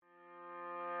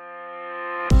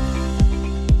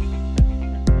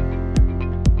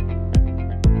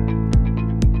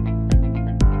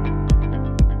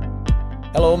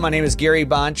Hello, my name is Gary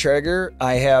Bontrager.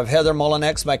 I have Heather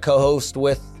Mullinex, my co-host,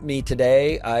 with me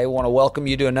today. I want to welcome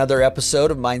you to another episode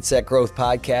of Mindset Growth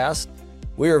Podcast.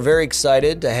 We are very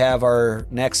excited to have our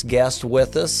next guest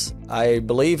with us. I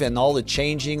believe in all the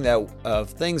changing of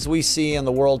things we see in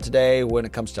the world today when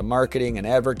it comes to marketing and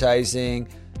advertising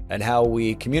and how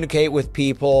we communicate with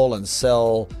people and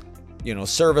sell,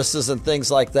 services and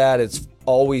things like that. It's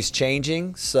always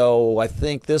changing. So I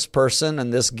think this person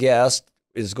and this guest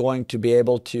is going to be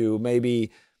able to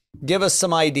maybe give us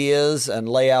some ideas and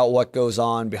lay out what goes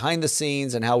on behind the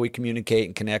scenes and how we communicate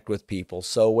and connect with people.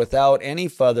 So without any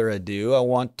further ado, I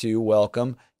want to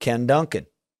welcome Ken Duncan.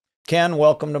 Ken,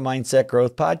 welcome to Mindset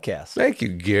Growth Podcast. Thank you,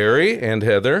 Gary and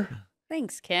Heather.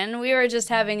 Thanks, Ken. We were just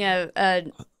having a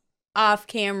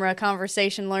off-camera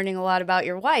conversation, learning a lot about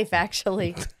your wife,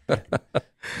 actually.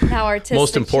 How artistic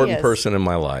Most important she is. person in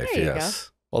my life, There you yes.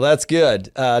 Well, that's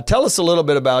good. Tell us a little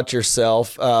bit about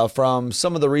yourself. From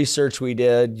some of the research we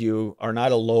did, you are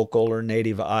not a local or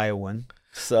native Iowan.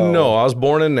 No, I was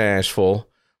born in Nashville,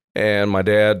 and my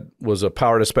dad was a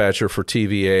power dispatcher for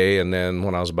TVA, and then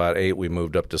when I was about 8, we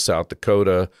moved up to South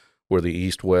Dakota, where the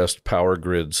east-west power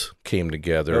grids came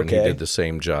together, and he did the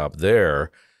same job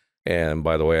there. And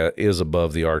by the way, it is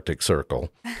above the Arctic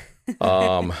Circle.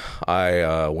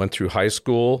 I went through high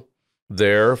school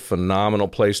there. Phenomenal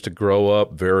place to grow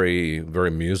up. Very,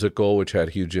 very musical, which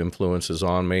had huge influences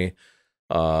on me.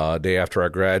 Day after I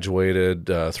graduated,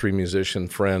 3 musician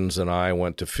friends and I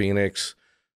went to Phoenix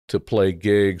to play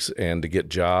gigs and to get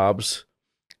jobs.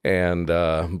 And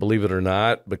believe it or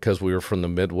not, because we were from the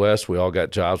Midwest, we all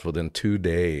got jobs within 2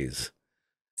 days.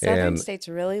 Southern states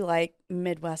really like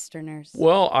Midwesterners.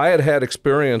 Well, I had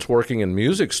experience working in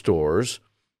music stores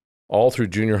all through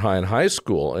junior high and high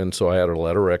school, and so I had a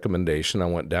letter of recommendation. I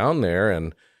went down there,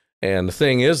 and the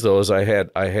thing is, though, is I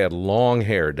had long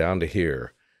hair down to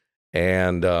here,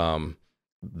 and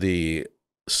the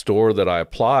store that I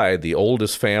applied, the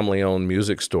oldest family-owned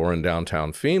music store in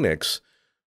downtown Phoenix,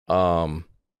 the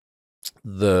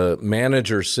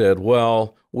manager said,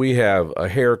 "Well, we have a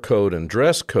hair code and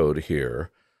dress code here."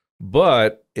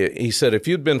 But he said, if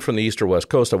you'd been from the East or West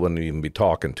Coast, I wouldn't even be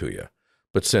talking to you.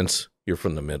 But since you're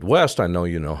from the Midwest, I know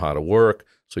you know how to work,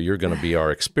 so you're going to be our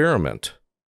experiment.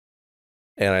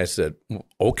 And I said,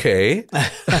 okay.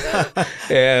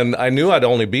 And I knew I'd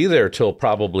only be there till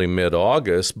probably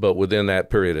mid-August, but within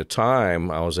that period of time,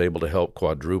 I was able to help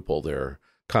quadruple their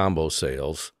combo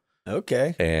sales.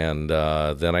 Okay. And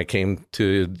then I came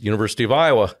to University of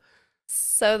Iowa.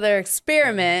 So their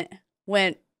experiment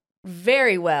went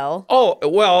very well. Oh,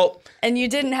 well. And you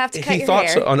didn't have to cut your thought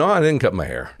hair. so. Oh, no, I didn't cut my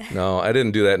hair. No, I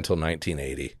didn't do that until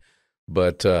 1980.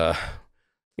 But, I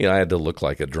had to look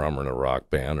like a drummer in a rock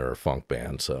band or a funk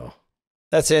band, so.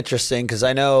 That's interesting because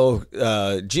I know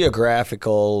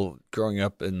geographical, growing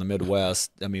up in the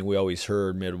Midwest, I mean, we always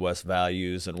heard Midwest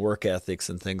values and work ethics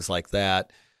and things like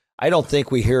that. I don't think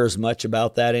we hear as much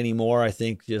about that anymore. I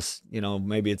think just,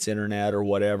 maybe it's internet or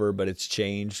whatever, but it's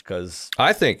changed because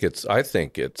I think it's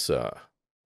an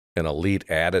elite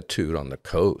attitude on the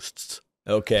coasts.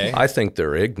 Okay. I think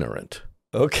they're ignorant.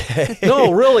 Okay.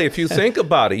 No, really, if you think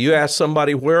about it, you ask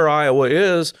somebody where Iowa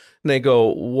is, and they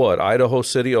go, what, Idaho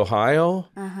City, Ohio?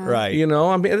 Uh-huh. Right.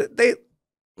 I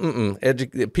mean,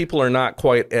 people are not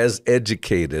quite as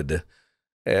educated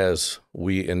as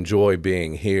we enjoy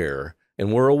being here.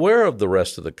 And we're aware of the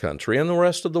rest of the country and the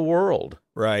rest of the world.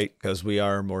 Right, because we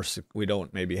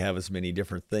don't maybe have as many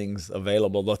different things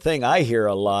available. The thing I hear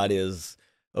a lot is,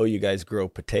 oh, you guys grow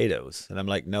potatoes. And I'm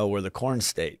like, no, we're the corn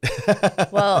state.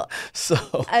 Well,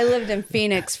 so I lived in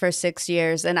Phoenix for 6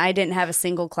 years, and I didn't have a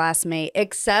single classmate,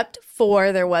 except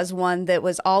for there was one that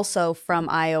was also from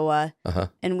Iowa. Uh-huh.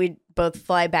 And we'd both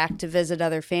fly back to visit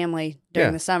other family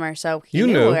during the summer. So he You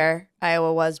knew knew. where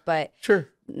Iowa was, but Sure.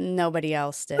 nobody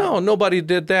else did. No, nobody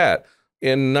did that.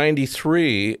 In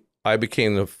 93, I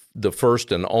became the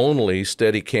first and only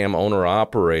Steadicam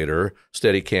owner-operator.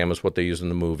 Steadicam is what they use in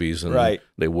the movies, and Right.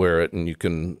 they wear it, and you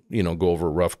can, go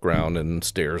over rough ground and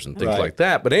stairs and things Right. like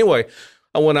that. But anyway,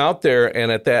 I went out there,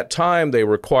 and at that time, they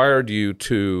required you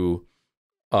to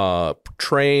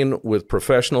train with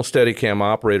professional Steadicam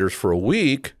operators for a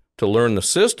week to learn the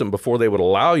system before they would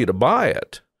allow you to buy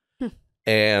it.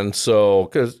 And so,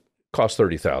 because it cost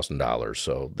 $30,000,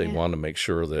 so they wanted to make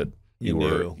sure that you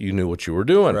knew what you were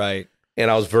doing. Right. And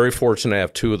I was very fortunate to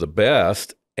have 2 of the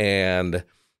best. And,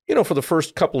 for the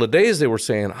first couple of days, they were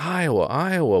saying, Iowa.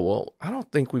 Well, I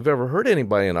don't think we've ever heard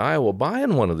anybody in Iowa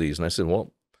buying one of these. And I said,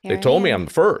 well, they told me I'm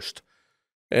the first.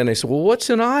 And they said, well, what's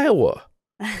in Iowa?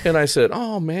 And I said,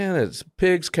 oh, man, it's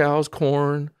pigs, cows,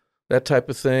 corn, that type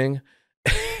of thing.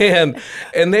 and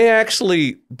they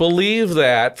actually believed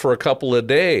that for a couple of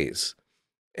days.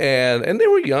 And they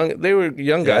were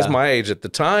young guys my age at the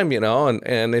time,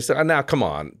 and they said, now come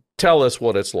on, tell us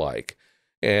what it's like.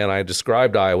 And I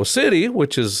described Iowa City,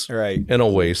 which is an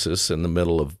oasis in the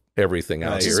middle of everything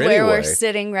out here anyway. Where we're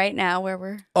sitting right now, where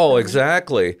we're... Oh,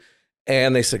 exactly.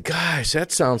 And they said, gosh,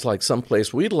 that sounds like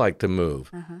someplace we'd like to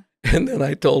move. And then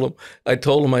I told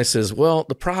them, I says, well,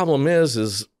 the problem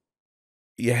is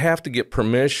you have to get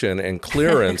permission and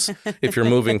clearance if you're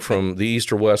moving from the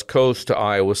east or west coast to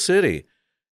Iowa City.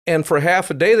 And for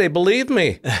half a day, they believed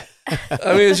me.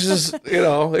 I mean, it's just,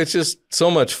 it's just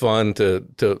so much fun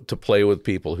to play with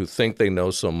people who think they know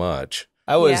so much.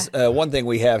 One thing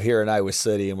we have here in Iowa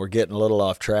City, and we're getting a little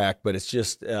off track, but it's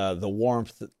just the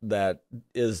warmth that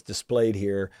is displayed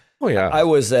here. Oh, yeah. I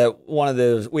was at one of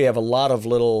those, we have a lot of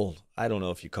little, I don't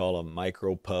know if you call them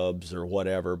micro pubs or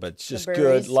whatever, but it's just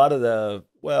good. A lot of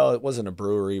it wasn't a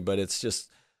brewery, but it's just,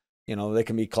 they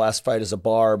can be classified as a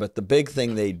bar, but the big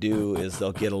thing they do is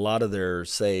they'll get a lot of their,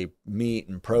 say, meat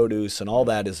and produce and all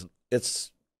that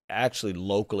it's actually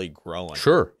locally grown.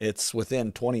 Sure. It's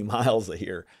within 20 miles of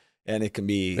here, and it can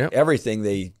be everything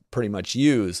they pretty much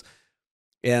use.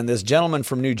 And this gentleman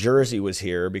from New Jersey was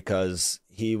here because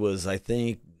he was, I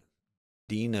think,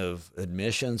 dean of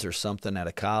admissions or something at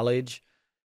a college.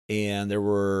 And there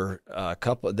were a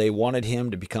couple, they wanted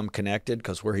him to become connected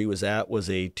because where he was at was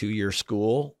a 2-year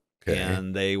school. Okay.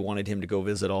 And they wanted him to go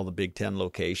visit all the Big Ten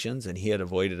locations, and he had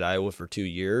avoided Iowa for 2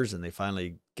 years, and they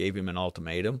finally gave him an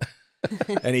ultimatum.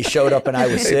 And he showed up in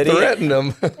Iowa City. They threatened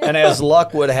him. And as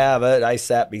luck would have it, I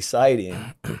sat beside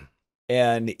him,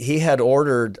 and he had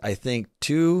ordered, I think,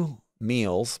 2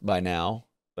 meals by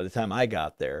the time I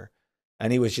got there.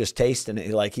 And he was just tasting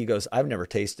it. He goes, I've never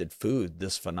tasted food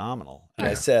this phenomenal. And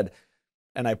I said,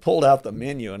 and I pulled out the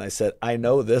menu and I said, I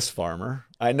know this farmer.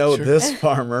 I know this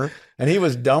farmer. And he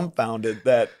was dumbfounded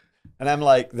and I'm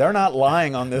like, they're not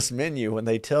lying on this menu when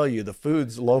they tell you the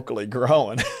food's locally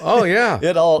grown. Oh, yeah.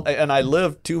 And I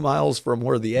lived 2 miles from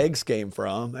where the eggs came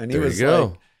from. And he was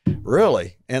like,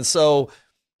 really? And so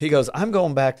he goes, I'm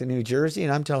going back to New Jersey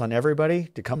and I'm telling everybody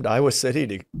to come to Iowa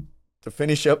City to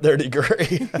finish up their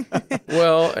degree.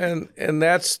 Well, and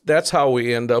that's how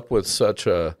we end up with such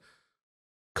a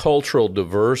cultural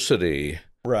diversity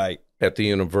at the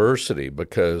university,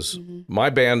 because my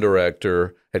band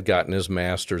director had gotten his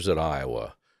master's at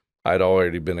Iowa. I'd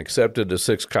already been accepted to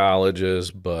 6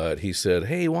 colleges, but he said,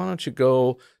 hey, why don't you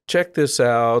go check this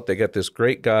out? They got this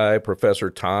great guy, Professor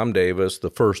Tom Davis, the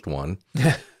first one.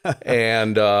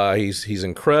 And he's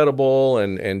incredible,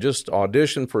 and just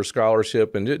audition for a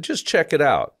scholarship and just check it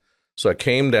out. So I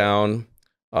came down,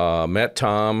 met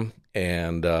Tom,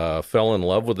 and fell in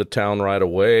love with the town right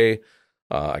away.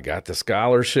 I got the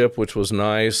scholarship, which was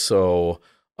nice. So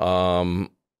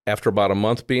after about a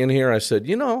month being here, I said,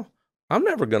 I'm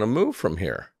never going to move from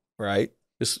here. Right.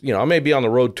 This, I may be on the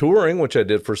road touring, which I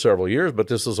did for several years, but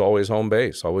this is always home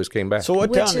base. Always came back. So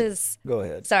what town? Go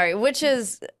ahead. Sorry, which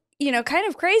is, kind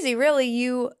of crazy, really,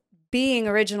 you being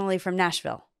originally from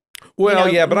Nashville. Well,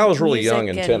 yeah, but I was really young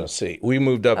in Tennessee. We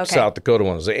moved up to South Dakota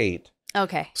when I was 8.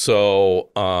 Okay. So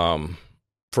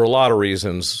for a lot of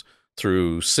reasons,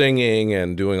 through singing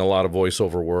and doing a lot of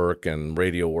voiceover work and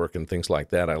radio work and things like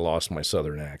that, I lost my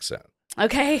Southern accent.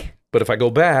 Okay. But if I go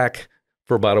back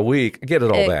for about a week, I get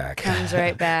it all back. Comes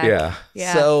right back.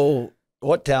 Yeah. So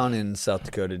what town in South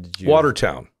Dakota did you?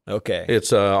 Watertown. Okay.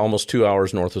 It's almost 2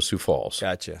 hours north of Sioux Falls.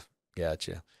 Gotcha.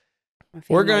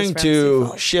 We're going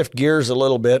to shift gears a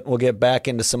little bit. We'll get back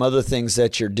into some other things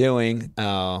that you're doing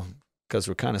because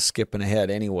we're kind of skipping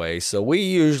ahead anyway. So we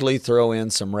usually throw in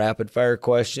some rapid fire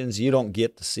questions. You don't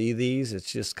get to see these. It's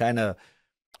just kind of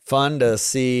fun to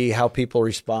see how people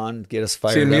respond, get us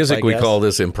fired up. See, in music, we call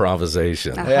this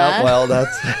improvisation. Yeah, well,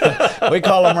 we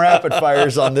call them rapid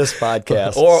fires on this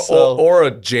podcast. Or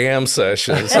a jam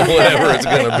session, so whatever it's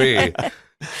going to be.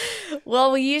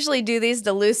 Well, we usually do these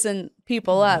to loosen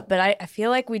people up, but I feel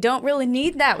like we don't really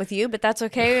need that with you, but that's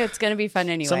okay. It's going to be fun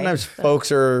anyway. Sometimes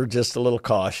folks are just a little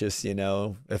cautious,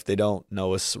 if they don't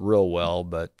know us real well.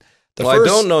 But I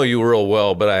don't know you real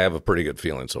well, but I have a pretty good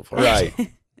feeling so far. Right.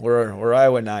 We're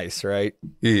Iowa nice, right?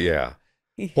 Yeah.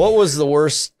 What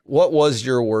was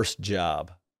your worst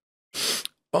job?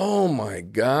 Oh, my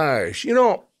gosh.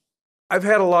 I've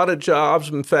had a lot of jobs.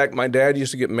 In fact, my dad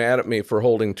used to get mad at me for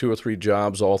holding 2 or 3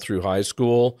 jobs all through high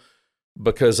school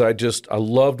because I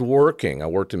loved working. I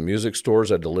worked in music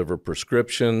stores. I delivered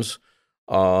prescriptions.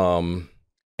 And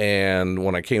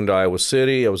when I came to Iowa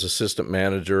City, I was assistant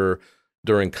manager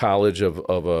during college of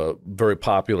a very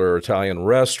popular Italian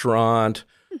restaurant.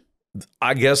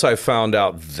 I guess I found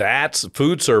out that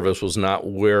food service was not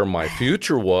where my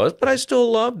future was, but I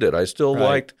still loved it. I still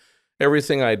liked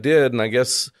everything I did. And I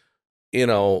guess,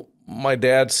 my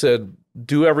dad said,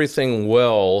 do everything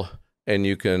well and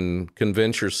you can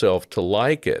convince yourself to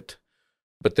like it.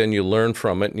 But then you learn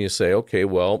from it and you say, okay,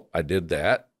 well, I did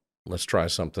that. Let's try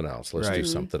something else. Let's do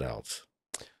something else.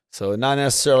 So not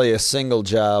necessarily a single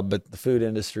job, but the food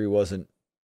industry wasn't.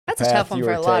 That's a tough one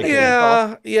for a lot of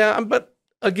people. Yeah. But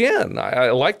again, I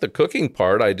like the cooking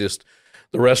part. The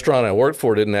restaurant I worked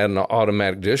for didn't have an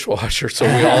automatic dishwasher, so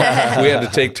we had to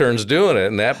take turns doing it,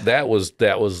 and that was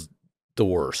the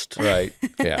worst. Right.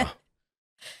 Yeah.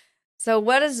 So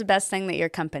what is the best thing that your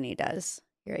company does,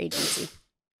 your agency?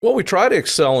 Well, we try to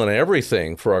excel in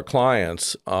everything for our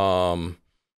clients. I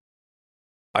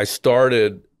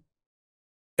started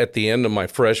at the end of my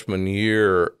freshman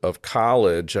year of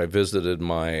college. I visited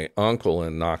my uncle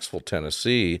in Knoxville,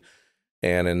 Tennessee,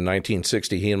 and in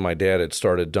 1960, he and my dad had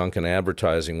started Duncan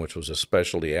Advertising, which was a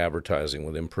specialty advertising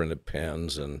with imprinted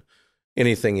pens and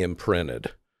anything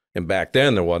imprinted. And back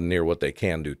then, there wasn't near what they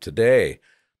can do today.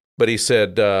 But he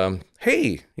said,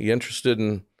 hey, you interested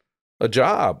in a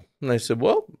job? And I said,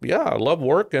 well, yeah, I love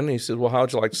working. He said, well,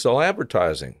 how'd you like to sell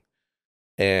advertising?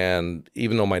 And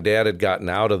even though my dad had gotten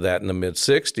out of that in the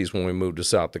mid-'60s when we moved to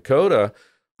South Dakota,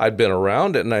 I'd been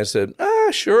around it. And I said,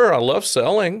 sure, I love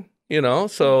selling,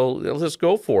 so let's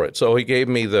go for it. So he gave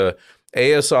me the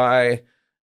ASI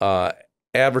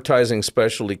advertising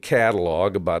specialty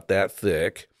catalog, about that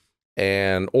thick,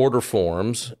 and order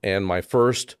forms, and my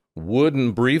first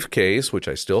wooden briefcase, which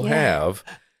I still have.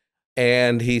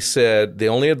 And he said, the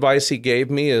only advice he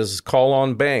gave me is call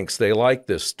on banks. They like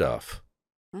this stuff.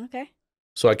 Okay.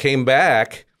 So I came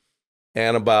back,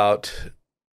 and about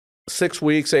 8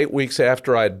 weeks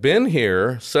after I'd been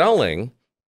here selling,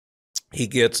 he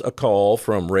gets a call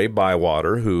from Ray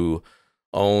Bywater, who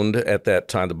owned at that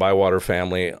time, the Bywater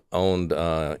family owned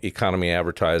Economy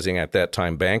Advertising, at that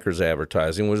time Bankers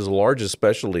Advertising, which is the largest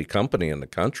specialty company in the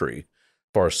country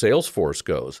as far as sales force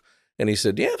goes. And he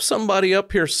said, do you have somebody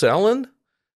up here selling?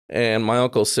 And my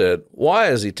uncle said, why?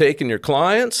 Is he taking your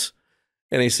clients?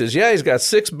 And he says, yeah, he's got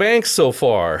 6 banks so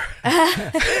far.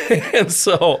 And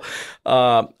so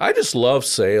I just love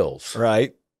sales.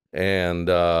 Right. And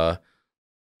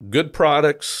good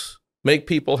products, make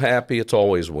people happy. It's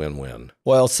always win-win.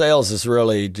 Well, sales is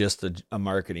really just a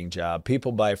marketing job.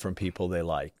 People buy from people they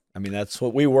like. I mean, that's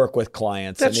what we work with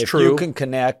clients. That's and if true. you can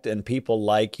connect and people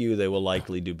like you, they will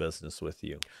likely do business with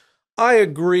you. I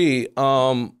agree.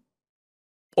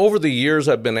 Over the years,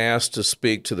 I've been asked to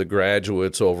speak to the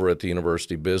graduates over at the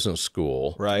University Business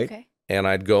School. Right. Okay. And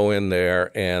I'd go in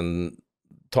there and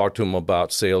talk to them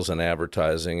about sales and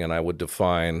advertising, and I would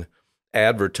define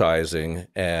advertising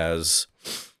as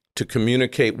to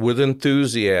communicate with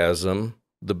enthusiasm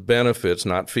the benefits,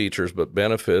 not features, but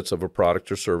benefits of a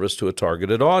product or service to a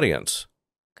targeted audience.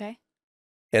 Okay.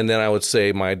 And then I would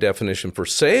say my definition for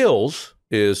sales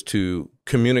is to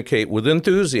communicate with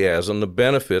enthusiasm the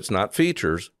benefits, not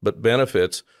features, but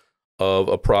benefits of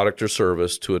a product or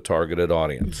service to a targeted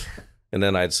audience. And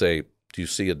then I'd say, do you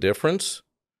see a difference?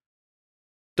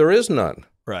 There is none.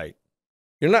 Right.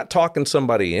 You're not talking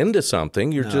somebody into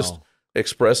something. You're just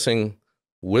expressing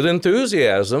with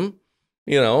enthusiasm,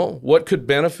 what could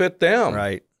benefit them.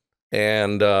 Right.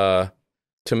 And to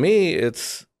me,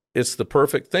 it's the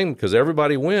perfect thing because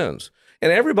everybody wins.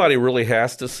 And everybody really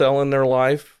has to sell in their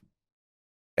life.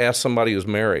 Ask somebody who's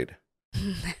married.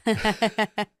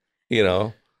 A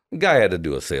guy had to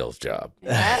do a sales job.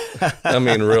 I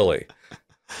mean, really.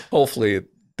 Hopefully it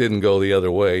didn't go the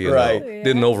other way, right.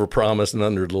 Didn't overpromise and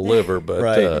underdeliver, but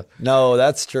right. No,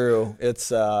 that's true.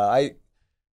 It's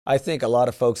I think a lot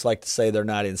of folks like to say they're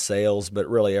not in sales, but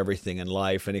really everything in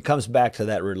life, and it comes back to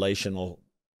that relational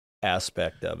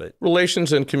aspect of it.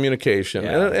 Relations and communication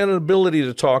and an ability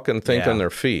to talk and think on their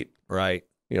feet. Right.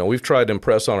 We've tried to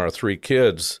impress on our 3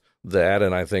 kids that,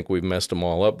 and I think we've messed them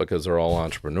all up because they're all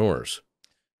entrepreneurs.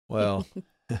 Well,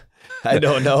 I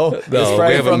don't know. No, it's probably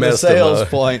we haven't from the messed them sales up.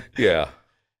 point. Yeah.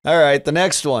 All right, the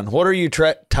next one. What are you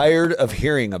tired of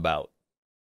hearing about?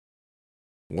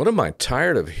 What am I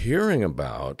tired of hearing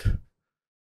about?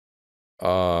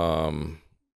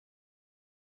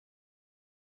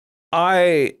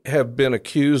 I have been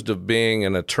accused of being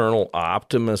an eternal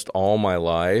optimist all my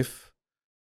life,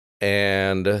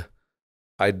 and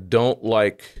I don't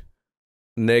like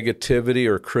negativity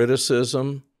or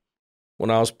criticism.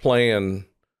 When I was playing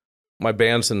my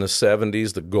band's in the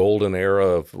 70s, the golden era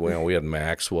of, we had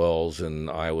Maxwell's in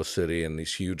Iowa City and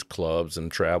these huge clubs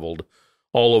and traveled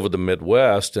all over the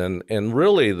Midwest. And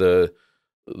really the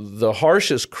the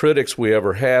harshest critics we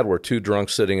ever had were two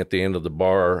drunks sitting at the end of the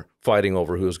bar fighting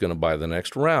over who was going to buy the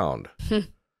next round.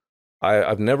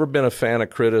 I've never been a fan of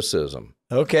criticism.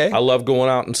 Okay. I love going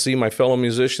out and see my fellow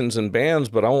musicians and bands,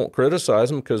 but I won't criticize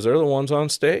them because they're the ones on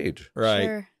stage.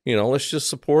 Right. Sure. Let's just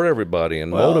support everybody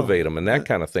and motivate them and that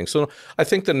kind of thing. So I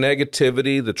think the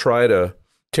negativity, the try to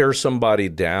tear somebody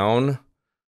down,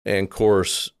 and of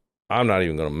course, I'm not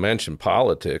even going to mention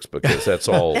politics because that's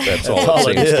all it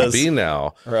seems to be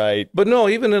now. Right. But no,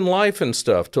 even in life and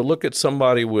stuff, to look at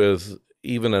somebody with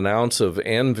even an ounce of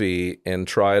envy and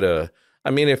try to,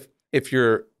 I mean, if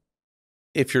you're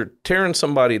tearing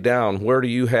somebody down, where do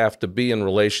you have to be in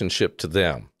relationship to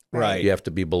them? Right. You have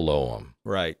to be below them.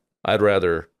 Right. I'd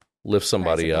rather lift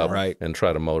somebody up Right. and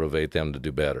try to motivate them to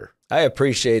do better. I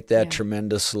appreciate that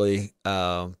tremendously.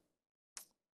 I'm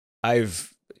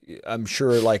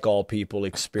sure, like all people,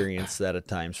 experience that at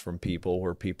times from people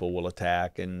where people will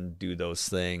attack and do those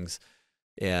things.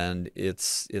 And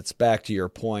it's back to your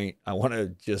point. I want to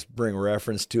just bring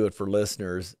reference to it for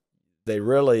listeners. They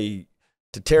really,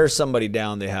 to tear somebody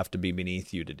down, they have to be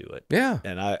beneath you to do it. Yeah.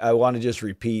 And I want to just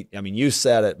repeat, I mean, you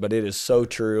said it, but it is so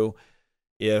true.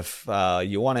 If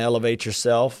you want to elevate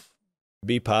yourself,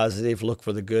 be positive, look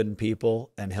for the good in people,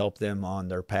 and help them on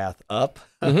their path up.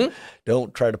 Mm-hmm.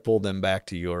 Don't try to pull them back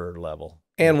to your level.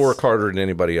 And work harder than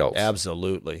anybody else.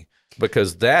 Absolutely.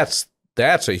 Because that's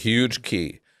a huge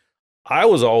key. I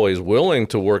was always willing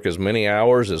to work as many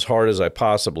hours, as hard as I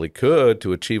possibly could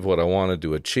to achieve what I wanted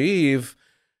to achieve.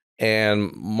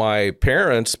 And my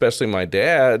parents, especially my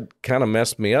dad, kind of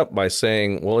messed me up by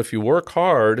saying, well, if you work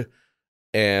hard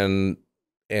and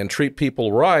treat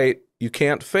people right, you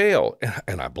can't fail.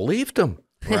 And I believed him.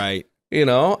 Right.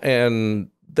 And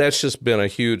that's just been a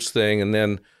huge thing. And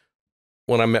then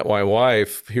when I met my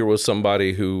wife, here was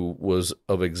somebody who was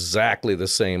of exactly the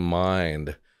same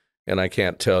mind. And I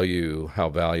can't tell you how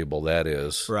valuable that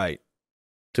is. Right.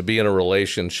 To be in a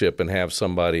relationship and have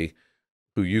somebody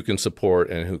who you can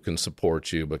support and who can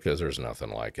support you, because there's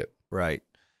nothing like it. Right.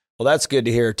 Well, that's good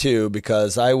to hear too,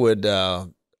 because I would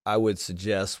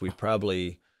suggest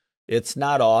it's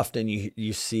not often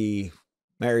you see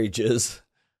marriages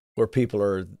where people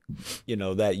are,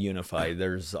 that unified.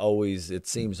 There's always, it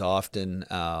seems often,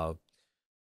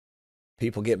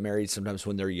 people get married sometimes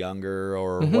when they're younger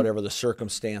or whatever the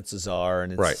circumstances are.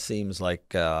 And it seems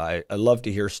like I love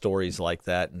to hear stories like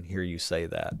that and hear you say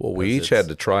that. Well, we each had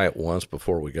to try it once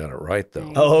before we got it right,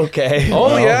 though. Oh, okay.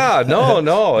 Oh, yeah.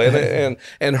 No.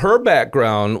 And her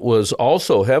background was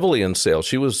also heavily in sales.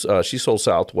 She sold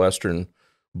Southwestern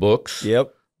books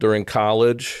during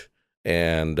college.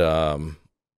 And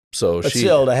so but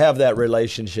still, to have that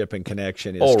relationship and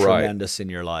connection is tremendous in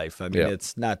your life. I mean,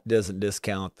 it's not, doesn't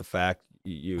discount the fact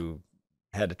you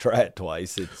had to try it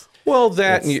twice.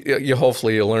 You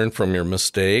hopefully you learn from your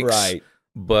mistakes. Right.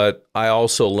 But I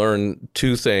also learned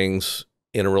two things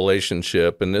in a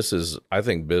relationship, and this is, I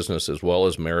think, business as well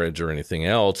as marriage or anything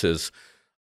else, is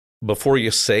before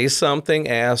you say something,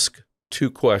 ask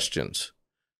two questions.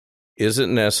 Is it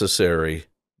necessary?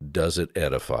 Does it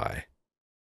edify?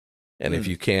 And if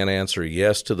you can't answer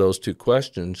yes to those two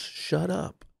questions, shut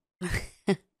up.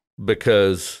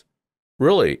 Because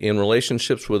really, in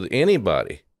relationships with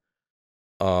anybody,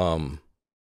 that'll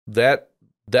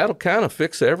kind of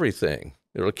fix everything.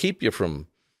 It'll keep you from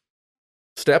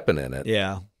stepping in it.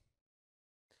 Yeah.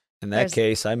 In that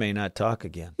case, I may not talk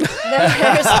again.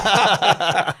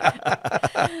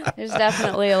 There's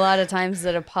definitely a lot of times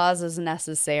that a pause is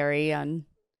necessary.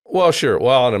 Well, sure.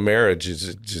 Well, in a marriage,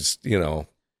 it's just,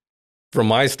 from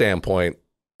my standpoint,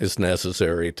 it's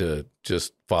necessary to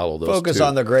just follow those focus two.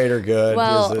 on the greater good.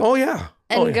 Well,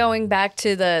 going back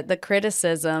to the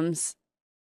criticisms,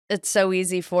 it's so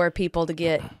easy for people to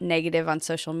get negative on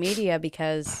social media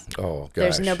because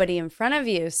there's nobody in front of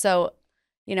you. So,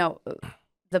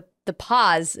 the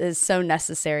pause is so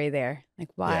necessary there. Like,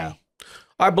 why? Yeah.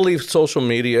 I believe social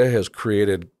media has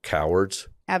created cowards.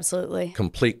 Absolutely.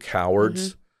 Complete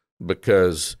cowards.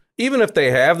 Because even if they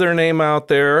have their name out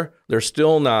there, they're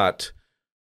still not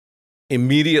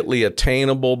immediately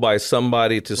attainable by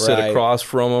somebody to sit across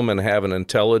from them and have an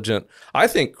intelligent. I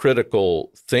think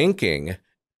critical thinking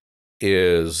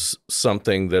is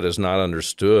something that is not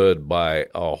understood by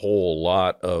a whole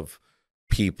lot of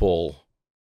people,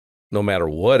 no matter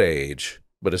what age,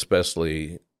 but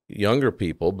especially younger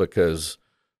people, because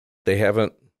they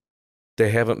haven't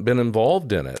been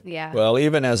involved in it. Yeah. Well,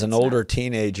 even as an older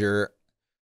teenager,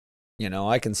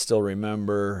 I can still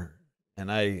remember,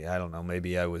 and I don't know,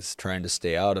 maybe I was trying to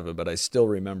stay out of it, but I still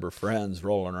remember friends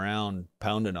rolling around,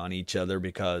 pounding on each other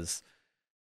because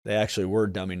they actually were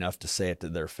dumb enough to say it to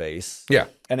their face. Yeah.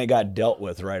 And it got dealt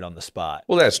with right on the spot.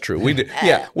 Well, that's true. We did.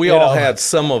 Yeah, we all had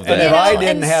some of that. And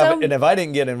if I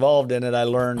didn't get involved in it, I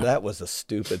learned that was a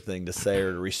stupid thing to say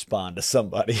or to respond to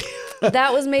somebody.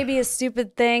 That was maybe a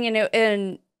stupid thing,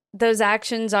 and those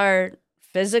actions are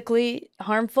physically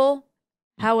harmful.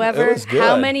 However,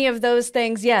 how many of those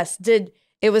things,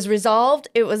 it was resolved,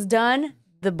 it was done,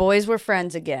 the boys were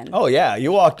friends again. Oh, yeah.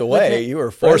 You walked away. You were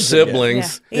friends. Or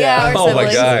siblings. Yeah. Oh, my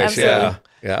gosh. Absolutely.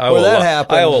 Yeah. I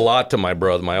owe a lot to my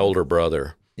brother, my older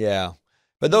brother. Yeah.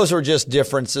 But those were just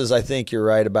differences. I think you're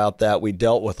right about that. We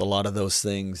dealt with a lot of those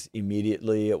things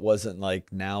immediately. It wasn't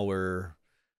like now we're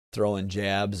throwing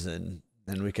jabs and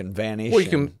we can vanish. Well, you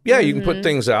can put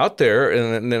things out there,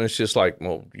 and then it's just like,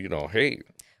 well, hey.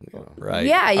 Right.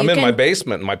 Yeah. I'm in my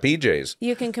basement in my PJs.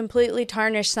 You can completely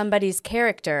tarnish somebody's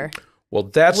character. Well,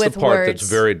 that's the part that's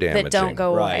very damaging. That don't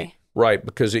go away. Right,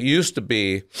 because it used to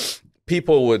be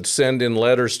people would send in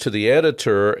letters to the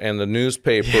editor and the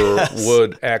newspaper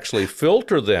would actually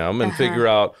filter them and figure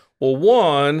out, well,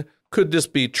 one, could this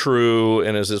be true?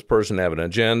 And does this person have an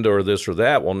agenda or this or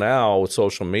that? Well, now with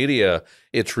social media,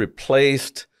 it's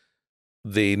replaced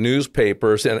the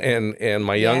newspapers. And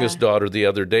my youngest daughter, the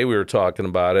other day, we were talking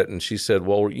about it, and she said,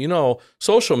 well,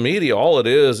 social media, all it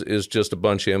is just a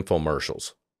bunch of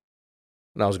infomercials.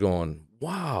 And I was going,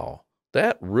 wow,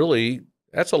 that's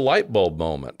a light bulb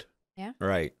moment. Yeah.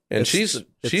 Right. And she's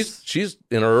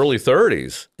in her early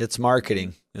 30s. It's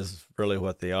marketing is really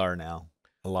what they are now.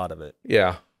 A lot of it.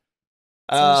 Yeah.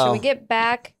 So should we get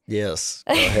back? Yes.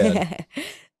 Go ahead.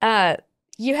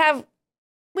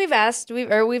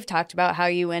 We've talked about how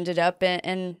you ended up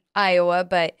in Iowa,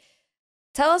 but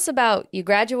tell us about, you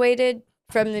graduated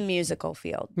from the musical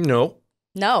field. No,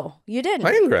 you didn't.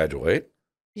 I didn't graduate.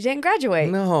 You didn't graduate?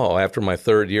 No, after my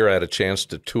third year, I had a chance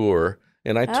to tour,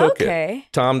 and I took it.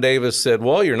 Tom Davis said,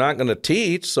 well, you're not going to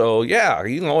teach, so yeah,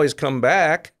 you can always come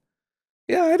back.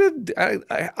 Yeah, I did.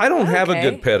 I don't have a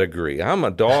good pedigree. I'm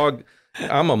a dog.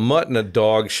 I'm a mutt in a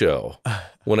dog show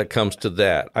when it comes to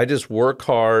that. I just work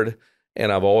hard,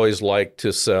 and I've always liked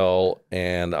to sell,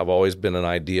 and I've always been an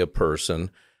idea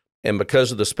person. And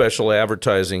because of the special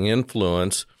advertising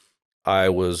influence, I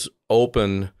was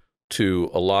open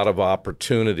to a lot of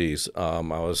opportunities.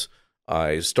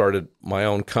 I started my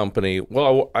own company.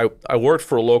 Well, I worked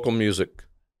for a local music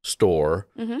store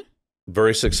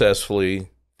very successfully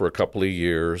for a couple of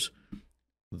years.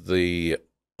 The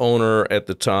owner at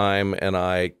the time and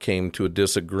I came to a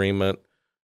disagreement,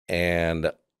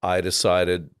 and I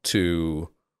decided to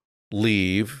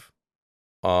leave.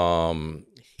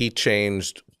 He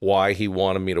changed why he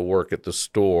wanted me to work at the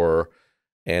store.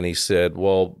 And he said,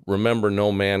 well, remember,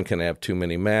 no man can have too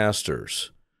many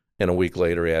masters. And a week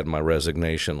later, he had my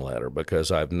resignation letter,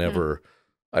 because I've never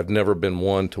been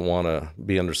one to want to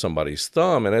be under somebody's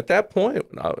thumb. And at that point,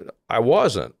 I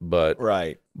wasn't. But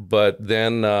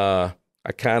then I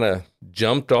kind of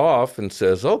jumped off and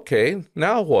says, okay,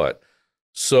 now what?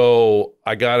 So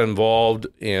I got involved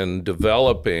in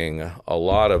developing a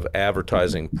lot of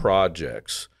advertising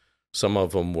projects. Some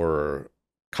of them were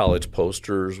college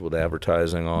posters with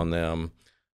advertising on them.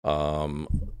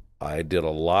 I did a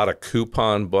lot of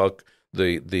coupon book,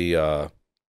 the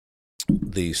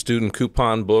student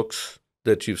coupon books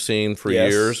that you've seen for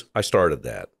years. I started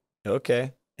that.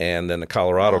 Okay. And then the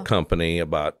Colorado company,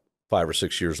 about 5 or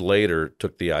 6 years later,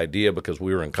 took the idea, because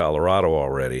we were in Colorado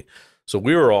already. So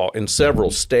we were all in several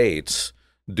states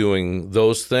doing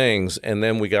those things. And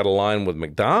then we got aligned with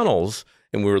McDonald's.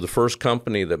 And we were the first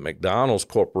company that McDonald's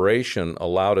Corporation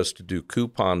allowed us to do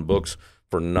coupon books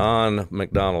for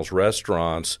non-McDonald's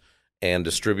restaurants and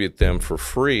distribute them for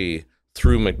free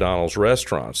through McDonald's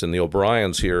restaurants. And the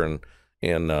O'Briens here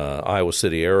in Iowa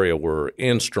City area were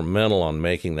instrumental on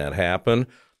making that happen.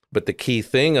 But the key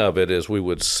thing of it is we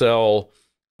would sell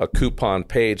a coupon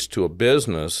page to a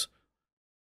business.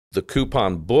 The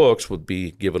coupon books would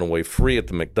be given away free at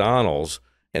the McDonald's,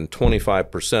 and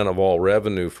 25% of all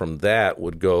revenue from that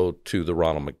would go to the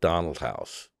Ronald McDonald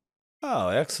House. Oh,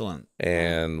 excellent.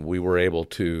 And we were able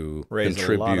to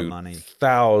contribute a lot of money,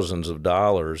 thousands of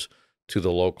dollars to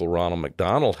the local Ronald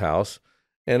McDonald House,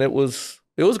 and it was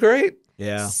great.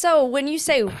 Yeah. So when you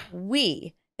say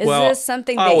we, is this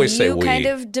something that you kind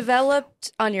of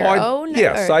developed on your own?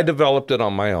 Yes, I developed it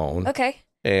on my own. Okay.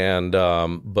 And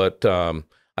but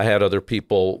I had other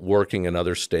people working in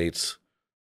other states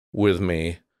with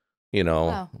me,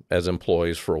 as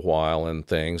employees for a while and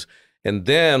things. And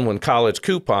then when College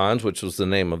Coupons, which was the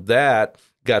name of that,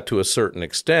 got to a certain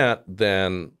extent,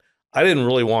 then I didn't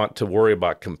really want to worry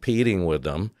about competing with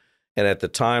them. And at the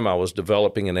time, I was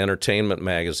developing an entertainment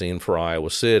magazine for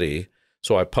Iowa City.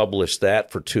 So I published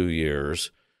that for 2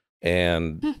 years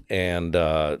and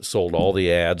sold all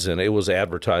the ads, and it was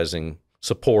advertising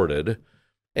supported,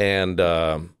 and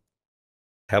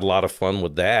had a lot of fun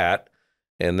with that.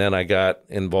 And then I got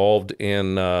involved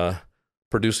in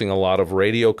producing a lot of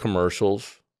radio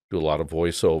commercials, do a lot of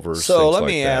voiceovers. So let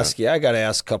me ask you, I got to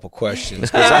ask a couple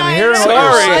questions because I'm hearing what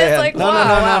you're saying. Like,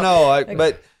 no.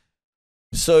 But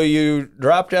so you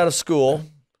dropped out of school.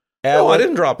 No, I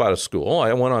didn't drop out of school.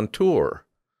 I went on tour.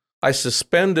 I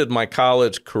suspended my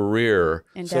college career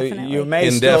indefinitely. So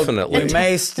you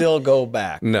may still go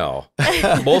back. No.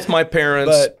 Both my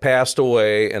parents passed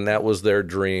away, and that was their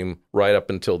dream right up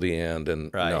until the end.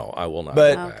 And no, I will not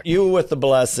go back. But you, with the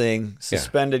blessing,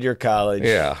 suspended your college.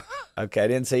 Yeah. Okay, I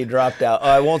didn't say you dropped out.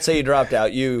 I won't say you dropped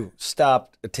out. You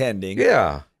stopped attending.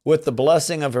 Yeah. With the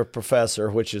blessing of a professor,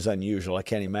 which is unusual. I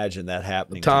can't imagine that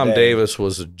happening Tom today. Davis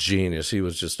was a genius. He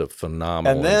was just a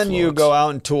phenomenal And then you go out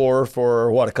and tour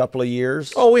for, a couple of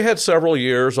years? Oh, we had several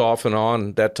years off and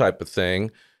on, that type of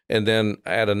thing. And then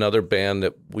I had another band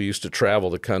that we used to travel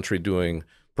the country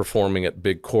performing at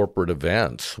big corporate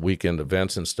events, weekend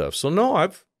events and stuff. So no,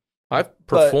 I've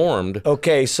performed.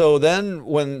 Okay, so then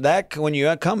when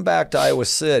you come back to Iowa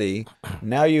City,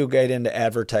 now you get into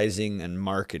advertising and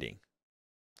marketing.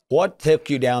 What took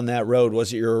you down that road?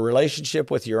 Was it your relationship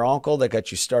with your uncle that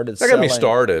got you started selling? That got me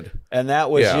started. And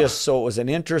that was so it was an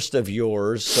interest of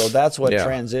yours. So that's what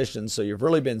transitioned. So you've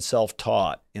really been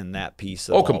self-taught in that piece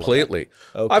of completely.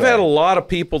 Okay. I've had a lot of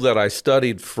people that I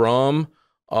studied from.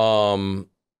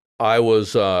 I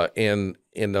was in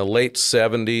the late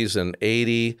 70s and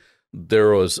 80. There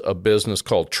was a business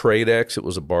called TradeX. It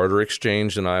was a barter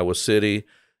exchange in Iowa City.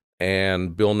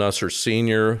 And Bill Nusser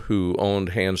Sr., who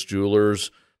owned Hans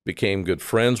Jewelers, became good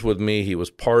friends with me. He was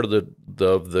part of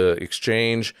the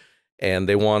exchange, and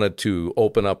they wanted to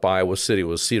open up Iowa City. It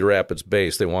was Cedar Rapids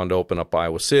based. They wanted to open up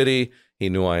Iowa City. He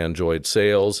knew I enjoyed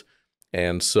sales.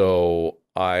 And so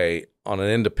I, on an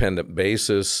independent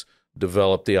basis,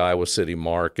 developed the Iowa City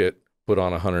market, put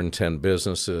on 110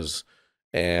 businesses,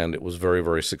 and it was very,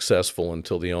 very successful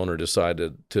until the owner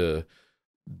decided to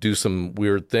do some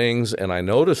weird things, and I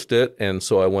noticed it. And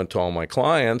so I went to all my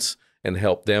clients and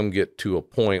help them get to a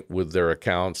point with their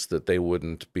accounts that they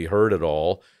wouldn't be hurt at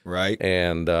all. Right.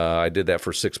 And I did that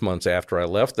for 6 months after I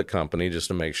left the company just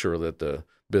to make sure that the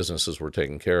businesses were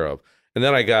taken care of. And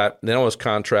then I was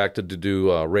contracted to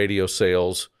do radio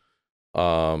sales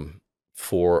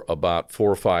for about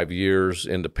 4 or 5 years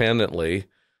independently.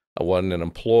 I wasn't an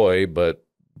employee, but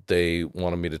they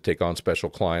wanted me to take on special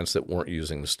clients that weren't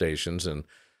using the stations. And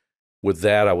with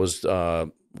that, I was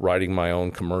writing my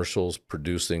own commercials,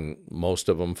 producing most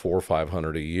of them, 400 or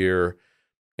 500 a year.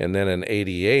 And then in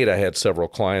 88, I had several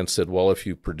clients said, well, if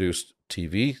you produced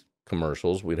TV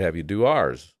commercials, we'd have you do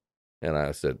ours. And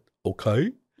I said,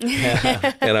 okay.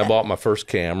 And I bought my first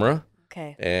camera.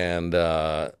 Okay. And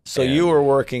so you were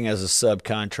working as a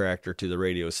subcontractor to the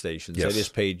radio stations. Yes. They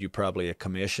just paid you probably a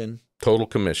commission. Total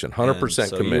commission,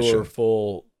 100% commission. You were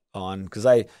full on, because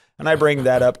I bring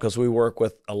that up because we work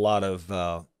with a lot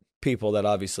of people that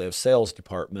obviously have sales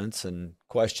departments, and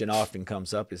question often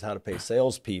comes up is how to pay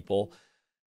salespeople.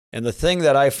 And the thing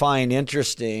that I find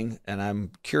interesting, and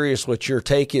I'm curious what your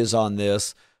take is on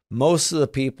this, most of the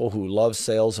people who love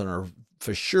sales and are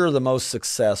for sure the most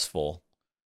successful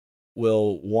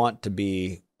will want to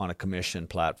be on a commission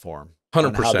platform.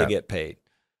 100%. How they get paid.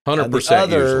 100%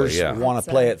 others usually, yeah. want to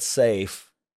play it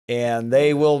safe, and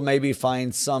they will maybe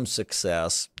find some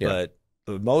success, but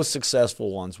the most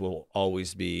successful ones will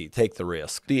always take the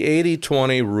risk. The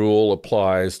 80-20 rule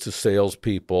applies to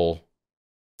salespeople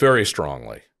very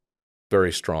strongly,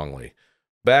 very strongly.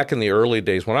 Back in the early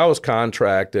days, when I was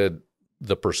contracted,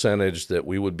 the percentage that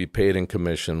we would be paid in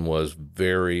commission was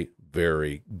very,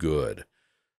 very good.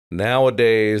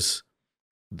 Nowadays,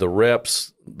 the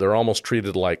reps, they're almost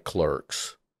treated like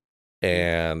clerks.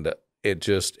 And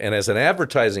as an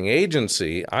advertising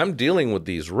agency, I'm dealing with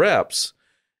these reps.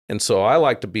 And so I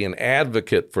like to be an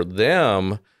advocate for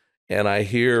them. And I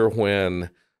hear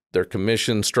when their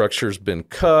commission structure's been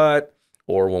cut,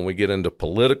 or when we get into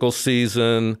political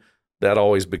season, that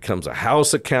always becomes a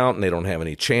house account and they don't have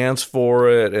any chance for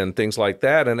it and things like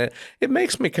that. And it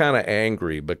makes me kind of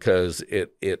angry because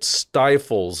it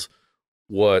stifles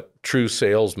what true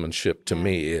salesmanship to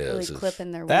me is. Really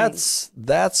clipping their wings.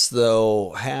 That's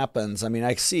though happens. I mean,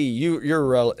 I see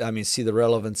see the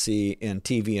relevancy in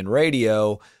TV and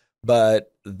radio,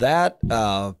 but that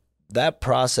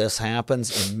process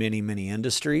happens in many, many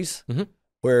industries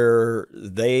where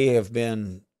they have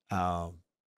been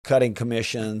cutting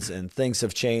commissions and things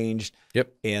have changed.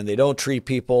 Yep. And they don't treat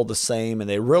people the same. And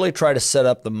they really try to set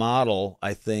up the model,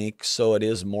 I think, so it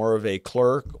is more of a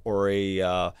clerk or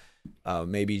a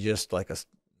maybe just like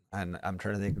I'm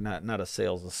trying to think, not a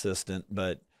sales assistant,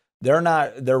 but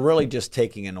they're really just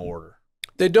taking an order.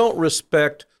 They don't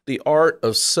respect the art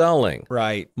of selling.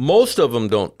 Right. Most of them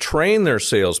don't train their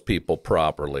salespeople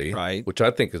properly, right, which I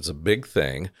think is a big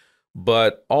thing.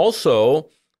 But also,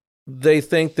 they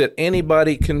think that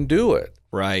anybody can do it.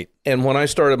 Right. And when I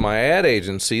started my ad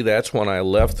agency, that's when I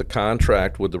left the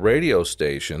contract with the radio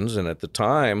stations. And at the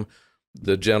time,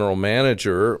 the general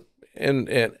manager,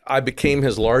 and I became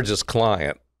his largest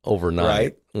client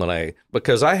overnight. Right.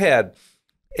 Because I had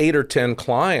 8 or 10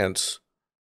 clients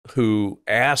who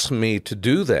asked me to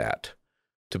do that,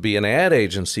 to be an ad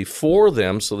agency for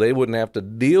them so they wouldn't have to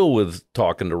deal with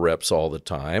talking to reps all the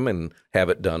time and have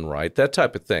it done right, that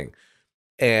type of thing.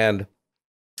 And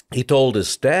he told his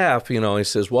staff, he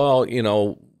says, well,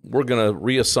 we're going to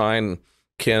reassign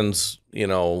Ken's,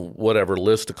 whatever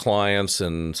list of clients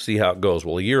and see how it goes.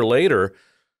 Well, a year later,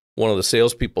 one of the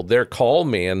salespeople there called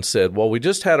me and said, well, we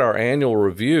just had our annual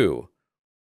review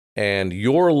and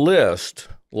your list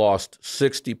lost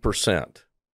 60%.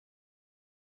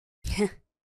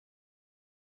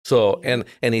 So, and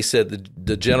he said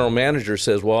the general manager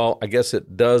says, well, I guess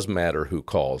it does matter who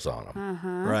calls on them.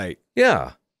 Uh-huh. Right.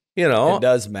 Yeah. It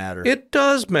does matter. It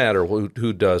does matter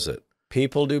who does it.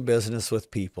 People do business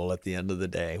with people at the end of the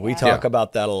day. We talk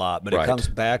about that a lot, but it comes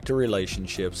back to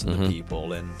relationships and the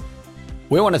people. And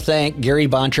we want to thank Gary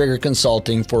Bontrager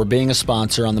Consulting for being a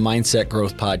sponsor on the Mindset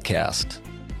Growth Podcast.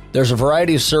 There's a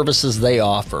variety of services they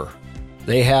offer.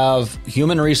 They have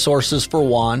human resources for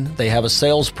one. They have a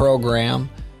sales program.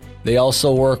 They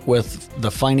also work with the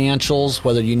financials,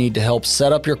 whether you need to help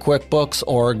set up your QuickBooks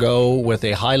or go with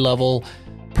a high-level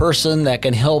person that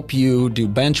can help you do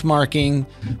benchmarking,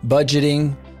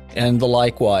 budgeting, and the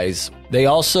likewise. They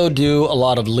also do a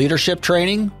lot of leadership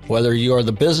training, whether you are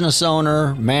the business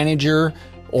owner, manager,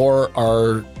 or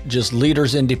are just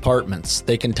leaders in departments.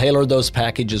 They can tailor those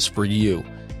packages for you.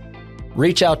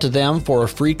 Reach out to them for a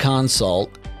free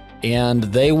consult, and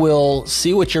they will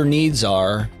see what your needs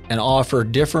are and offer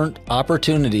different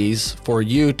opportunities for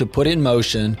you to put in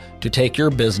motion to take your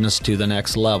business to the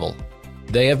next level.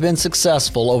 They have been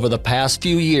successful over the past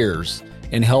few years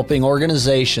in helping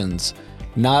organizations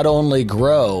not only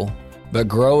grow, but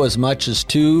grow as much as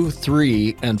 200%,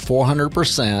 300%, and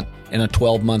 400% in a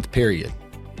 12-month period.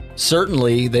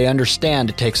 Certainly, they understand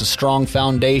it takes a strong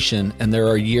foundation, and there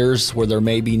are years where there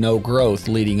may be no growth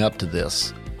leading up to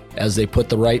this, as they put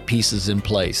the right pieces in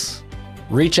place.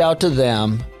 Reach out to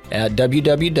them at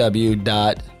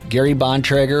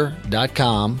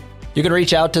www.garybontrager.com. You can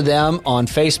reach out to them on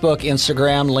Facebook,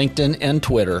 Instagram, LinkedIn, and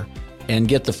Twitter, and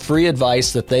get the free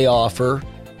advice that they offer,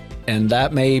 and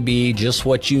that may be just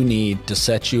what you need to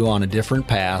set you on a different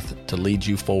path to lead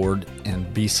you forward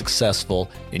and be successful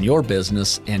in your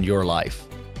business and your life.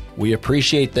 We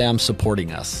appreciate them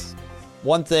supporting us.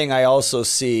 One thing I also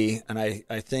see, and I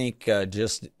think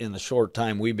just in the short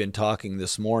time we've been talking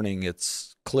this morning,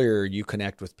 it's clear you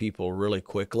connect with people really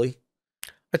quickly.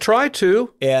 I try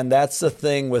to. And that's the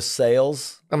thing with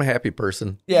sales. I'm a happy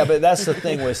person. Yeah, but that's the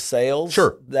thing with sales.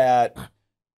 Sure. That,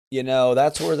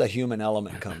 that's where the human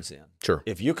element comes in. Sure.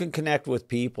 If you can connect with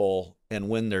people and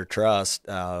win their trust,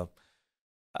 I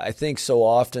think so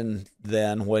often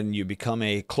then when you become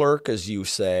a clerk, as you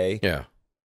say,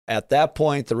 at that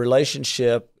point, the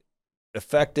relationship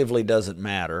effectively doesn't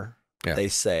matter, they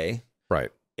say. Right.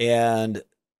 And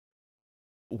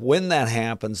when that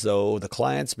happens, though, the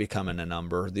client's becoming a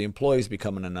number, the employee's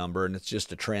becoming a number, and it's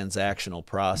just a transactional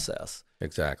process.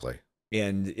 Exactly.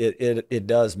 And it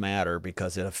does matter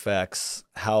because it affects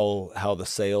how the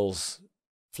sales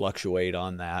fluctuate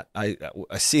on that. I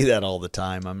see that all the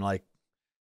time. I'm like,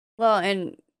 well,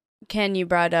 and Ken, you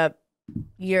brought up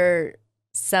you're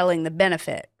selling the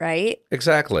benefit, right?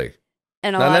 Exactly.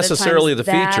 And not necessarily the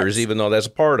features, even though that's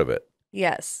a part of it.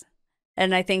 Yes.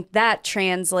 And I think that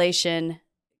translation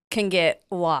can get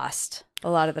lost a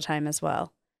lot of the time as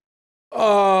well.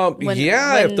 When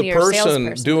if the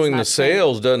person doing the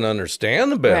sales doesn't understand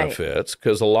the benefits,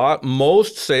 because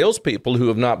most salespeople who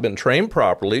have not been trained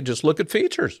properly just look at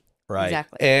features. Right.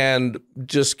 Exactly. And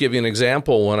just give you an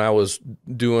example, when I was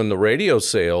doing the radio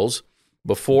sales,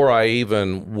 before I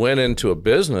even went into a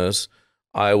business,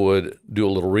 I would do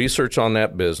a little research on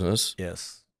that business.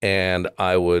 Yes. And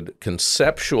I would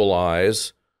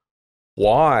conceptualize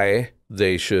why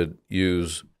they should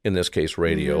use, in this case,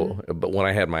 radio. Mm-hmm. But when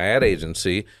I had my ad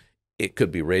agency, it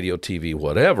could be radio, TV,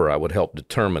 whatever. I would help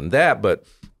determine that. But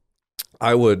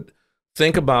I would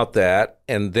think about that.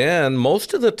 And then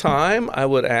most of the time, I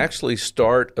would actually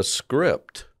start a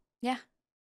script. Yeah.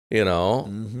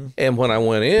 And when I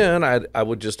went in, I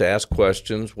would just ask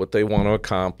questions, what they want to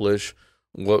accomplish,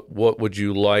 what would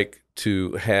you like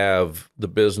to have the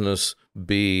business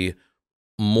be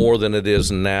more than it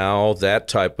is now, that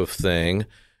type of thing.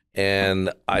 And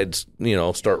I'd,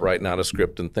 start writing out a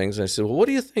script and things. And I said, well, what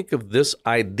do you think of this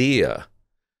idea?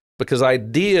 Because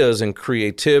ideas and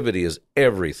creativity is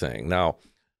everything. Now,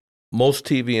 most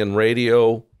TV and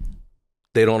radio,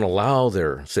 they don't allow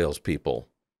their salespeople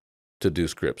to do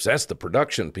scripts. That's the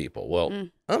production people. Well,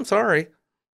 I'm sorry.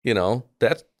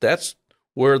 That's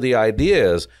where the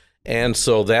idea is. And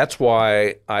so that's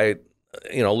why I,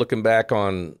 looking back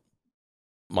on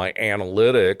my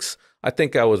analytics, I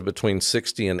think I was between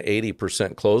 60 and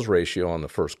 80% close ratio on the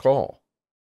first call.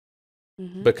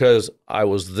 Because I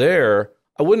was there.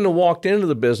 I wouldn't have walked into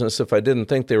the business if I didn't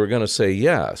think they were going to say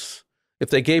yes.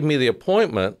 If they gave me the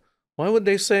appointment, why would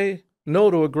they say no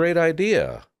to a great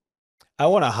idea? I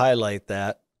want to highlight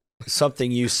that.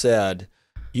 Something you said,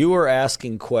 you were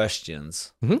asking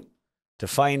questions to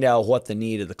find out what the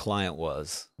need of the client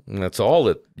was. And that's all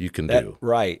that you can do.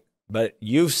 Right. But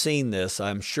you've seen this,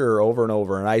 I'm sure, over and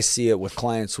over, and I see it with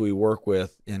clients we work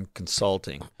with in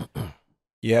consulting.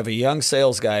 You have a young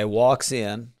sales guy walks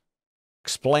in,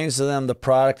 explains to them the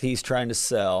product he's trying to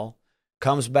sell,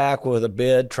 comes back with a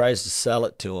bid, tries to sell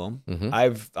it to them.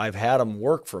 I've had them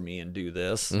work for me and do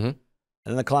this. And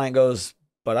the client goes,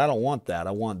 but I don't want that.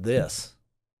 I want this.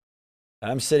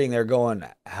 And I'm sitting there going,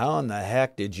 how in the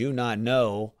heck did you not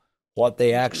know what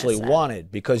they actually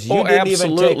wanted? Because you didn't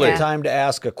even take the time to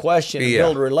ask a question and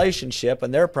build a relationship.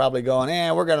 And they're probably going,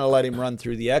 we're going to let him run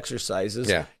through the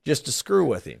exercises just to screw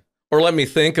with him. Or let me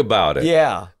think about it.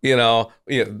 Yeah.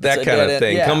 That kind of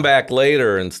thing. Come back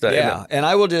later and stuff. Yeah. And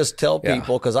I will just tell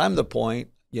people, because I'm the point,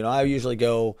 I usually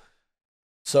go,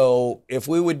 so if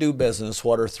we would do business,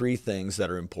 what are 3 things that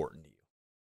are important to you?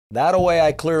 That way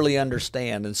I clearly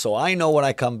understand. And so I know when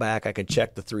I come back, I can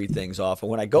check the 3 things off. And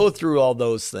when I go through all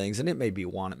those things, and it may be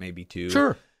 1, it may be 2.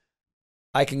 Sure.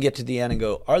 I can get to the end and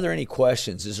go, are there any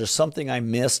questions? Is there something I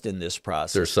missed in this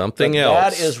process? There's something else.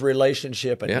 That is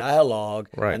relationship and dialogue,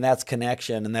 and that's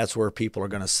connection, and that's where people are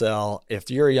going to sell. If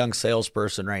you're a young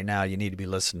salesperson right now, you need to be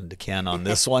listening to Ken on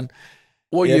this one.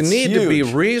 Well, you need to be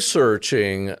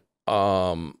researching,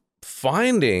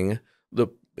 finding the,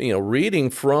 reading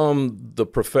from the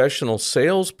professional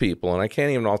salespeople. And I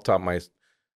can't even off the top of my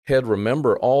head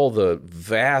remember all the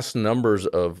vast numbers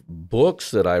of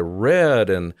books that I read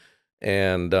and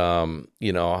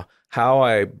how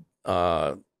I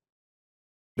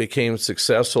became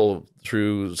successful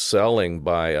through selling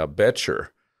by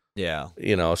Betcher. Yeah.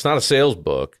 It's not a sales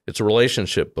book. It's a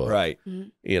relationship book. Right.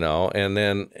 And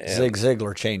then Zig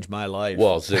Ziglar changed my life.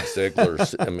 Well, Zig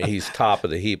Ziglar's, he's top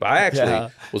of the heap. I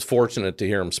actually was fortunate to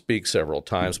hear him speak several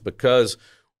times because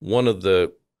one of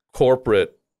the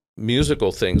corporate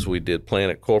musical things we did,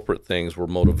 Planet Corporate things, were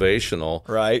motivational.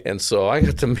 Right. And so I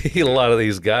got to meet a lot of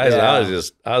these guys. And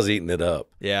I was eating it up.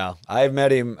 Yeah. I've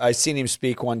met him. I seen him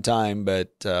speak one time,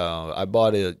 but I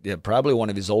bought probably one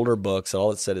of his older books.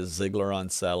 All it said is Ziglar on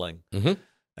Selling. And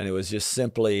it was just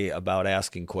simply about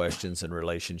asking questions and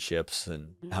relationships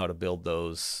and how to build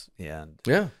those. And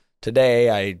today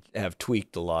I have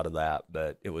tweaked a lot of that,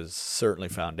 but it was certainly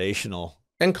foundational.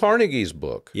 And Carnegie's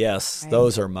book. Yes,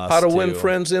 those are must. How to Win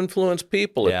Friends, Influence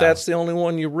People. If that's the only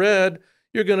one you read,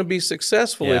 you're going to be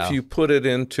successful if you put it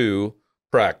into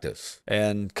practice.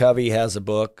 And Covey has a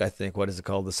book, I think, what is it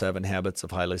called? The 7 Habits of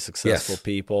Highly Successful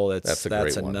People. That's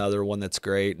another one that's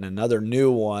great. And another new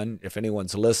one, if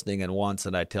anyone's listening and wants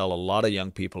it, I tell a lot of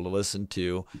young people to listen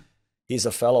to. He's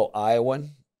a fellow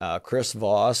Iowan. Chris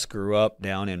Voss grew up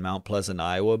down in Mount Pleasant,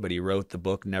 Iowa, but he wrote the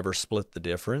book Never Split the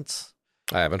Difference.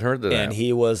 I haven't heard that. And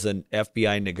he was an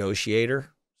FBI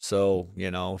negotiator. So,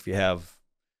 if you have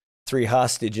 3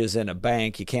 hostages in a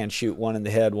bank, you can't shoot one in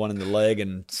the head, one in the leg,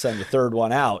 and send the third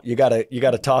one out. You got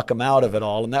to talk them out of it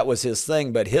all. And that was his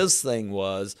thing. But his thing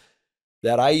was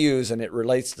that I use, and it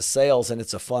relates to sales, and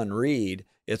it's a fun read.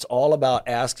 It's all about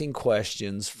asking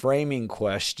questions, framing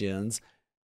questions,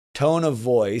 tone of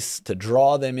voice to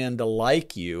draw them in to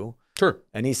like you. Sure.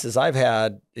 And he says, I've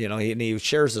had, he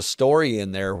shares a story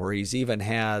in there where he's even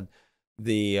had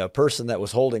the person that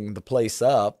was holding the place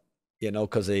up,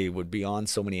 because they would be on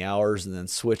so many hours and then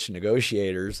switch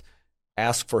negotiators,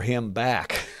 ask for him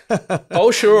back.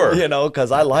 Oh, sure.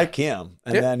 Because I like him.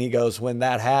 And then he goes, when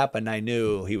that happened, I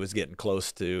knew he was getting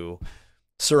close to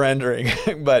surrendering.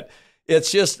 But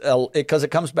it's just because it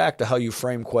comes back to how you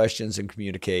frame questions and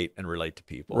communicate and relate to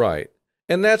people. Right.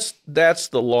 And that's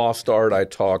the lost art I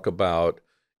talk about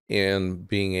in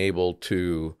being able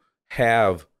to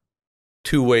have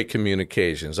two-way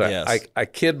communications. Yes. I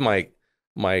kid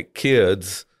my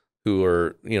kids who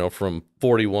are, from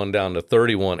 41 down to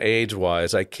 31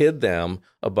 age-wise, I kid them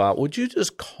about, would you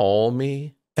just call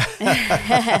me?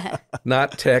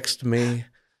 Not text me,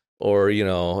 or,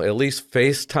 at least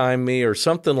FaceTime me or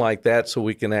something like that so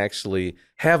we can actually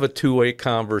have a two-way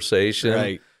conversation.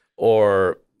 Right.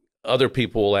 Or other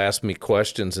people will ask me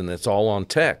questions and it's all on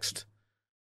text.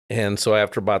 And so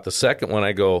after about the second one,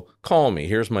 I go, call me.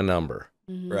 Here's my number.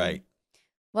 Mm-hmm. Right.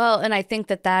 Well, and I think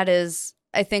that is,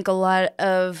 I think a lot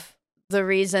of the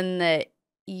reason that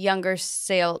younger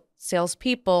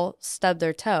salespeople stub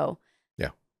their toe. Yeah.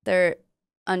 They're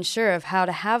unsure of how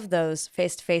to have those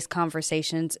face-to-face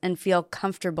conversations and feel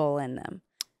comfortable in them.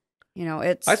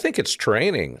 I think it's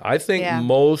training. I think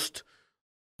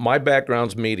my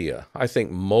background's media. I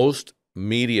think most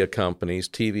media companies,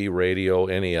 TV, radio,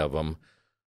 any of them,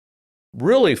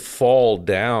 really fall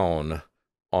down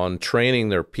on training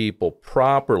their people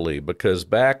properly, because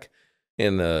back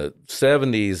in the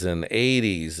 70s and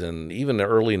 80s and even the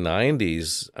early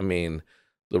 90s,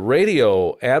 the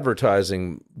Radio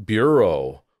Advertising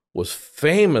Bureau was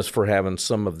famous for having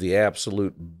some of the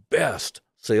absolute best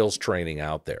sales training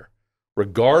out there,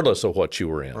 regardless of what you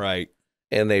were in. Right.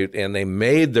 And they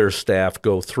made their staff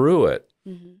go through it.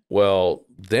 Mm-hmm. Well,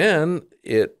 then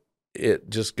it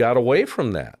just got away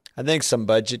from that. I think some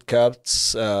budget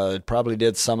cuts probably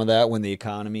did some of that when the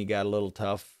economy got a little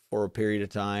tough for a period of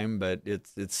time, but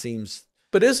it seems.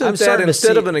 But isn't that,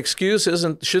 instead of an excuse,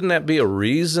 shouldn't that be a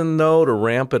reason, though, to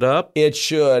ramp it up? It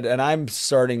should, and I'm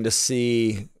starting to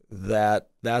see that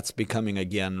that's becoming,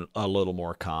 again, a little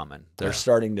more common. They're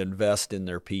starting to invest in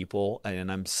their people, and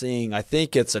I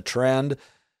think it's a trend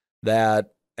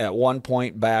that at one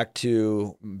point back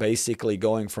to basically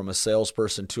going from a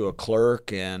salesperson to a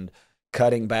clerk and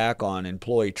cutting back on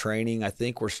employee training. I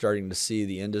think we're starting to see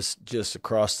the industry just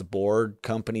across the board,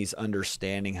 companies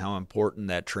understanding how important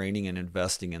that training and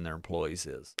investing in their employees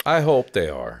is. I hope they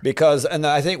are. And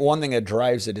I think one thing that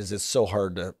drives it is it's so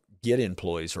hard to get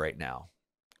employees right now.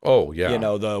 Oh, yeah.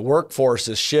 The workforce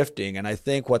is shifting, and I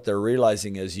think what they're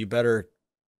realizing is you better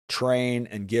train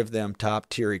and give them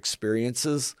top-tier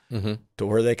experiences to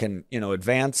where they can,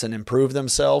 advance and improve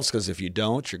themselves, because if you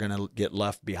don't, you're going to get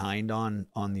left behind on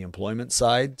the employment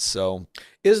side. So,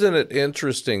 isn't it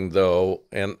interesting, though,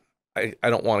 and I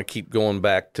don't want to keep going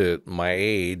back to my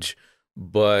age,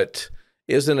 but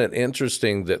isn't it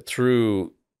interesting that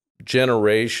through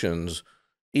generations,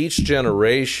 each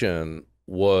generation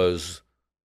was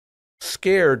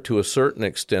scared to a certain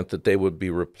extent that they would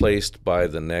be replaced by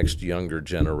the next younger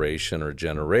generation or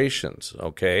generations,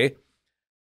 okay?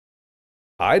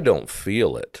 I don't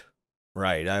feel it.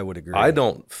 Right, I would agree. I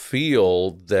don't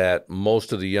feel that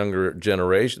most of the younger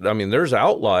generation, there's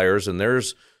outliers and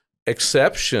there's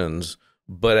exceptions,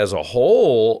 but as a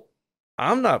whole,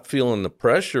 I'm not feeling the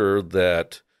pressure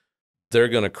that they're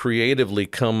going to creatively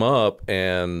come up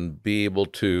and be able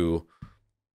to,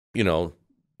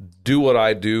 do what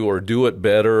I do or do it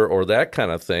better or that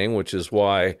kind of thing, which is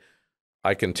why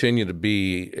I continue to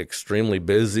be extremely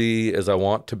busy as I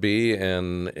want to be.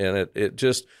 And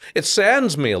it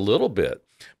saddens me a little bit.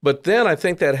 But then I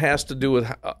think that has to do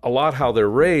with a lot how they're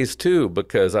raised too,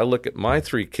 because I look at my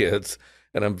 3 kids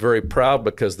and I'm very proud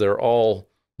because they're all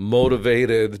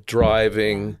motivated,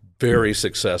 driving, very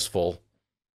successful.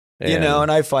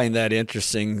 And I find that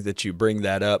interesting that you bring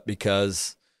that up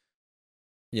because,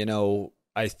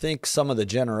 I think some of the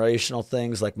generational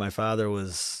things, like my father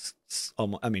was,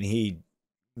 he,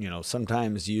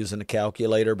 sometimes using a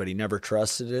calculator, but he never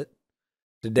trusted it.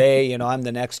 Today, I'm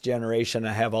the next generation.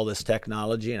 I have all this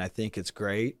technology and I think it's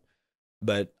great,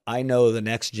 but I know the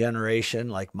next generation,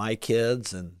 like my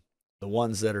kids and the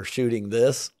ones that are shooting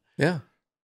this,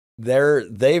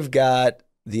 they've got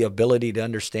the ability to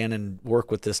understand and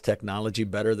work with this technology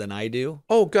better than I do.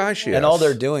 Oh gosh, yes. And all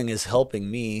they're doing is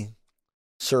helping me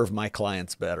serve my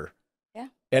clients better. Yeah.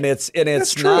 And it's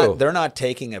That's not, true. they're not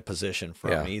taking a position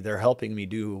from me. They're helping me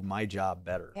do my job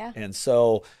better. Yeah. And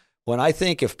so when I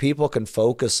think if people can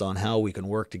focus on how we can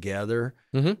work together,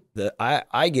 that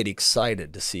I get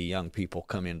excited to see young people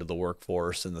come into the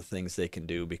workforce and the things they can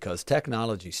do because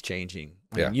technology's changing.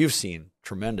 I mean, you've seen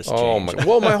tremendous change.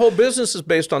 My whole business is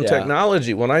based on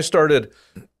technology. When I started,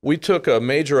 we took a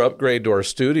major upgrade to our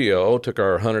studio, took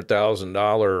our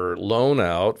 $100,000 loan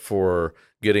out for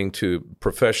getting to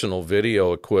professional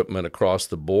video equipment across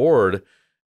the board.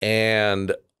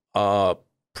 And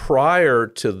prior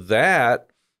to that,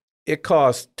 it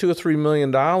cost $2 or $3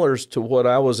 million to what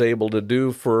I was able to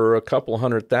do for a couple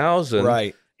 $100,000.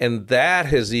 Right. And that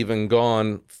has even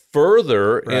gone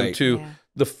further into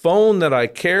the phone that I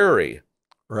carry.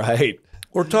 Right.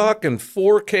 We're talking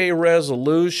 4K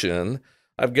resolution.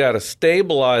 I've got a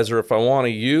stabilizer if I want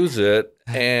to use it,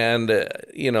 and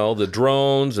the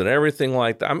drones and everything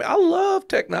like that. I mean, I love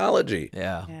technology.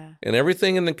 Yeah. And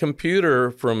everything in the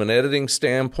computer from an editing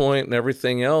standpoint and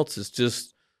everything else is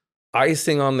just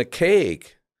icing on the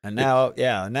cake. And now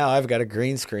I've got a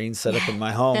green screen set up in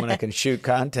my home, and I can shoot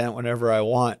content whenever I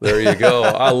want. There you go.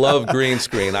 I love green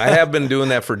screen. I have been doing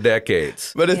that for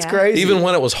decades. But it's crazy. Even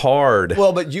when it was hard.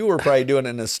 Well, but you were probably doing it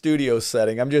in a studio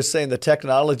setting. I'm just saying the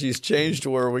technology's changed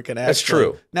to where we can actually. That's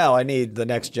true. Now I need the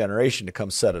next generation to come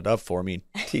set it up for me,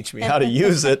 teach me how to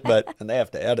use it, and they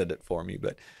have to edit it for me.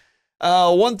 But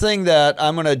one thing that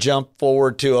I'm going to jump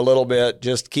forward to a little bit,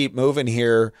 just keep moving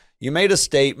here. You made a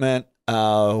statement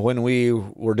when we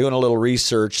were doing a little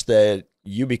research that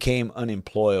you became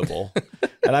unemployable.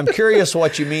 And I'm curious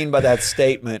what you mean by that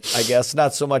statement, I guess,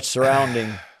 not so much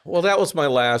surrounding. Well, that was my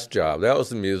last job. That was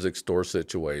the music store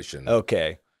situation.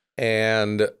 Okay.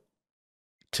 And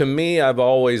to me, I've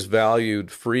always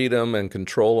valued freedom and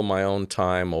control of my own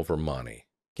time over money.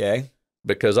 Okay.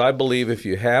 Because I believe if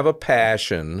you have a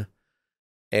passion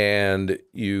and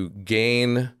you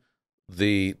gain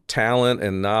the talent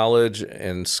and knowledge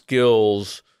and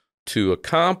skills to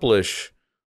accomplish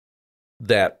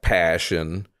that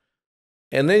passion,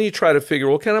 and then you try to figure,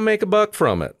 well, can I make a buck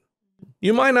from it?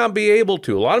 You might not be able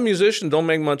to. A lot of musicians don't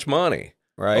make much money.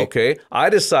 Right. Okay. I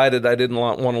decided I didn't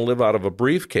want to live out of a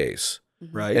briefcase.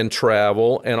 Right. And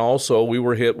travel. And also we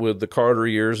were hit with the Carter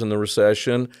years and the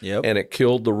recession. Yep. And it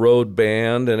killed the road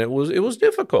band, and it was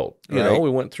difficult. You Right. know, we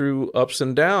went through ups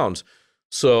and downs.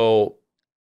 So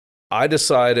I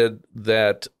decided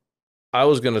that I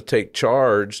was going to take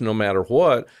charge no matter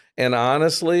what. And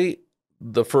honestly,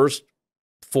 the first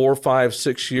 4, 5,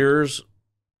 6 years,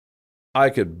 I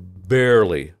could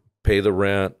barely pay the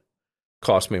rent.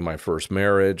 Cost me my first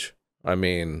marriage. I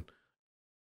mean,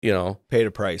 paid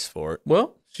a price for it.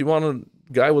 Well, she wanted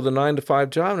a guy with a 9-to-5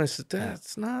 job. And I said,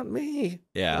 that's not me.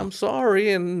 Yeah. I'm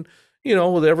sorry. And,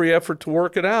 with every effort to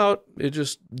work it out, it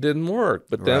just didn't work.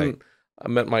 But then I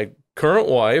met my current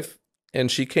wife, and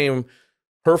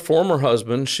her former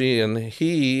husband,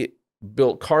 he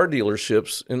built car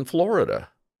dealerships in Florida.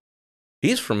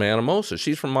 He's from Anamosa.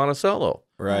 She's from Monticello.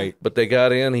 Right. But they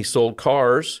got in, he sold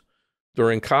cars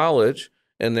during college,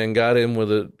 and then got in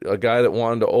with a guy that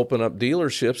wanted to open up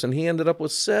dealerships, and he ended up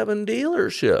with 7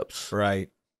 dealerships. Right.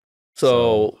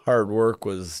 So hard work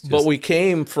was But we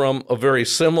came from a very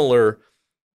similar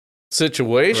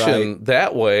situation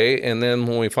that way, and then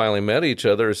when we finally met each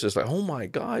other, it's just like, oh my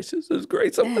gosh, this is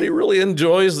great. Somebody really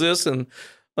enjoys this and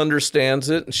understands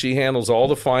it, and she handles all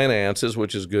the finances,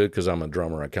 which is good because I'm a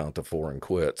drummer. I count to 4 and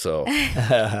quit. So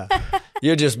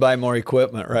you just buy more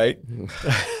equipment, right?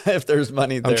 If there's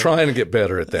money there. I'm trying to get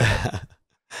better at that.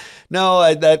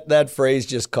 No, that phrase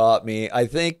just caught me. I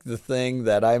think the thing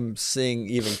that I'm seeing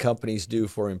even companies do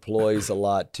for employees a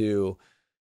lot too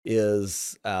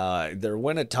is there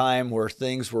went a time where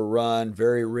things were run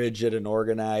very rigid and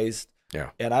organized.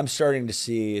 Yeah. And I'm starting to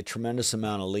see a tremendous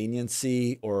amount of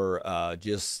leniency or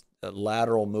just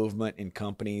lateral movement in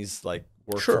companies, like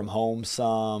work from home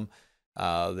some.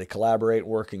 They collaborate,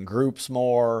 work in groups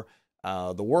more.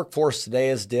 The workforce today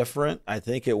is different. I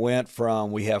think it went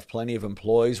from we have plenty of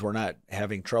employees, we're not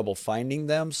having trouble finding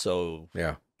them. So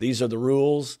these are the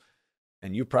rules.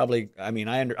 And you probably,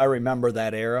 I remember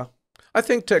that era. I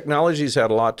think technology's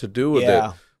had a lot to do with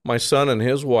it. My son and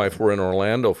his wife were in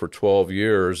Orlando for 12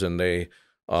 years, and they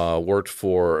worked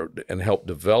for and helped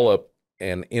develop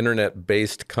an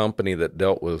internet-based company that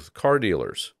dealt with car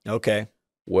dealers. Okay.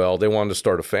 Well, they wanted to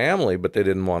start a family, but they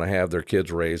didn't want to have their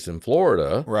kids raised in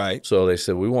Florida. Right. So they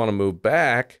said, we want to move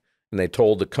back. And they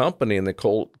told the company, and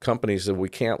the company said, we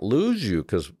can't lose you,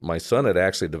 because my son had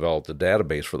actually developed a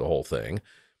database for the whole thing.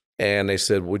 And they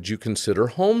said, would you consider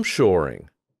home shoring?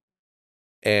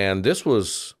 And this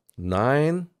was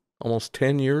 9, almost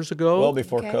 10 years ago. Well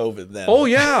before COVID then. Oh,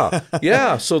 yeah.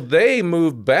 Yeah. So they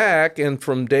moved back, and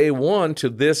from day one to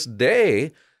this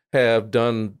day have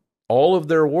done all of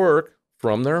their work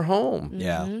from their home.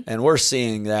 Yeah. Mm-hmm. And we're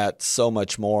seeing that so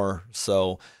much more.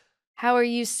 So how are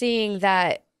you seeing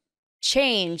that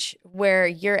change where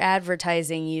your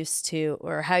advertising used to,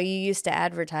 or how you used to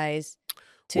advertise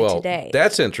to today?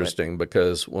 That's interesting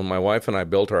because when my wife and I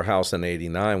built our house in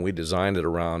 '89, we designed it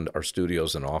around our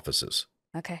studios and offices.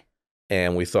 Okay.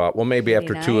 And we thought, well, maybe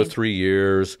after 2 or 3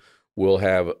 years, we'll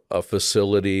have a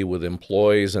facility with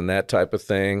employees and that type of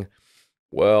thing.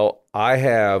 Well, I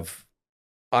have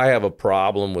a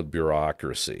problem with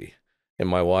bureaucracy. and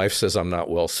my wife says I'm not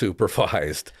well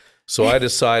supervised. So I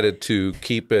decided to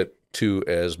keep it to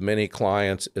as many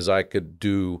clients as I could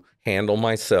handle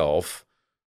myself,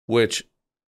 which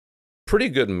pretty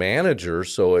good manager,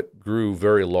 so it grew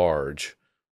very large,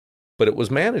 but it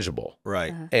was manageable.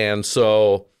 Right. And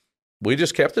so we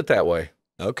just kept it that way.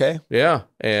 Okay. Yeah.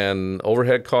 And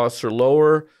overhead costs are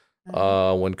lower.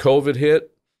 When COVID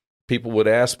hit, people would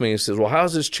ask me, he says, well,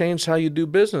 how's this changed how you do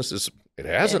business? It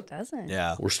hasn't. It doesn't.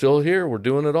 Yeah. We're still here. We're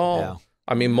doing it all. Yeah.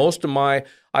 I mean,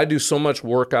 I do so much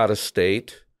work out of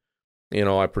state.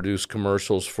 I produce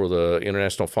commercials for the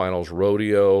International Finals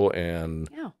Rodeo and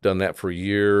done that for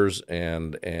years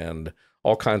and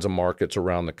all kinds of markets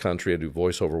around the country. I do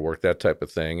voiceover work, that type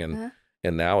of thing.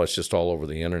 And now it's just all over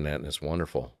the internet, and it's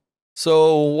wonderful.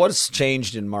 So what's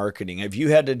changed in marketing? Have you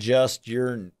had to adjust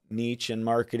your niche in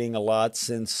marketing a lot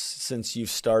since you've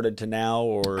started to now?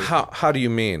 Or how do you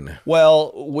mean?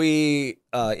 Well, we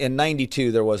in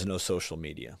 92 there was no social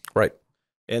media. Right.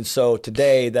 And so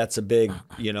today that's a big,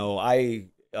 I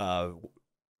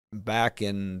back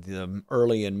in the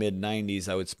early and mid 90s,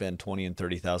 I would spend $20,000 and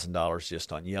 $30,000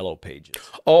 just on yellow pages.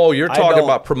 Oh, you're talking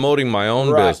about promoting my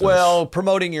own business. Well,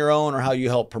 promoting your own or how you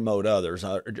help promote others.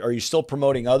 Are you still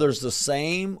promoting others the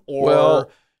same? Or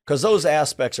because those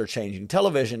aspects are changing.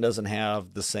 Television doesn't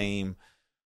have the same.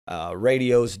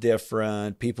 Radio's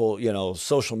different. People,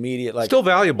 social media. Still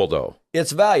valuable, though.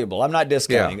 It's valuable. I'm not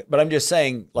discounting it, but I'm just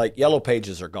saying, yellow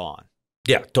pages are gone.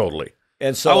 Yeah, totally.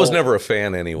 And so I was never a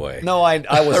fan anyway. No, I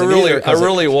wasn't either. I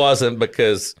really wasn't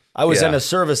because I was in a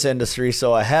service industry,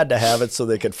 so I had to have it so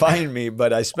they could find me.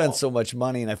 But I spent so much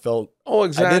money, and I felt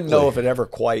exactly. I didn't know if it ever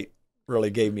quite really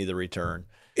gave me the return.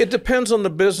 It depends on the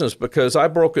business because I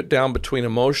broke it down between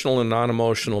emotional and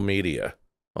non-emotional media.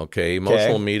 Okay,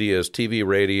 emotional media is TV,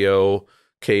 radio,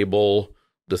 cable,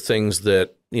 the things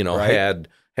that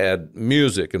had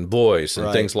music and voice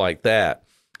and things like that.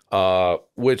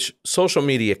 Which social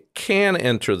media can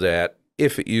enter that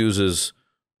if it uses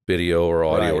video or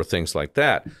audio or things like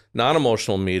that.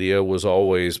 Non-emotional media was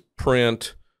always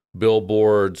print,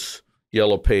 billboards,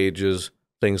 yellow pages,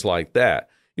 things like that.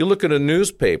 You look at a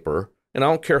newspaper, and I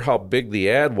don't care how big the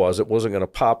ad was, it wasn't going to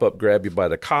pop up, grab you by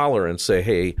the collar and say,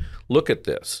 hey, look at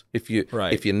this. If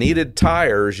you needed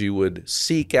tires, you would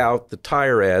seek out the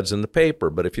tire ads in the paper.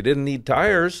 But if you didn't need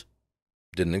tires,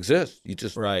 it didn't exist. You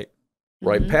just right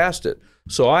past it.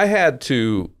 So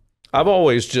I've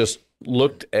always just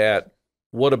looked at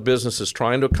what a business is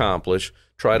trying to accomplish,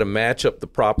 try to match up the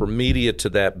proper media to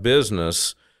that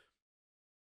business,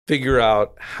 figure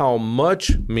out how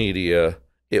much media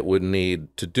it would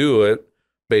need to do it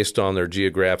based on their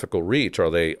geographical reach. Are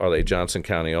they Johnson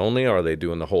County only? Are they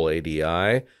doing the whole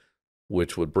ADI,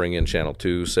 which would bring in Channel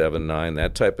 2, 7, 9,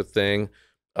 that type of thing?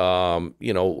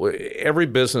 Every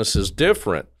business is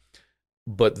different.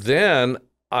 But then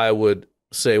I would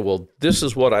say, well, this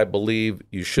is what I believe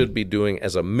you should be doing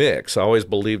as a mix. I always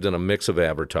believed in a mix of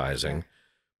advertising.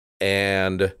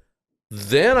 And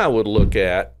then I would look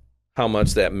at how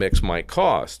much that mix might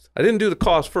cost. I didn't do the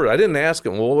cost first. I didn't ask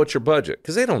them, well, what's your budget?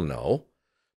 Because they don't know.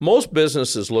 Most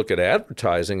businesses look at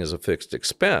advertising as a fixed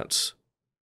expense.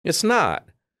 It's not.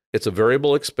 It's a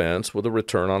variable expense with a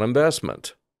return on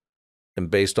investment.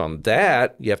 And based on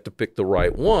that, you have to pick the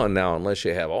right one. Now, unless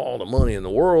you have all the money in the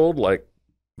world, like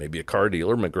maybe a car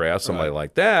dealer, McGrath, somebody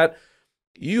like that,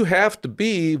 you have to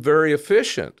be very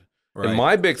efficient. Right. And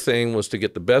my big thing was to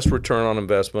get the best return on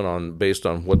investment based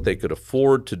on what they could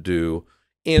afford to do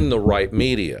in the right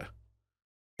media.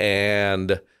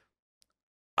 And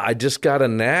I just got a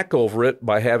knack over it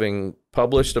by having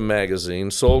published a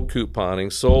magazine, sold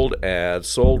couponing, sold ads,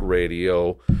 sold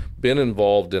radio, been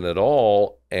involved in it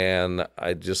all, and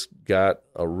I just got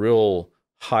a real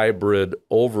hybrid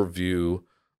overview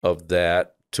of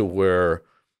that to where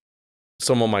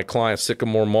some of my clients,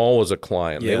 Sycamore Mall was a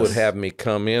client. Yes. They would have me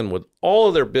come in with all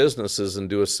of their businesses and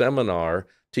do a seminar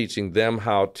teaching them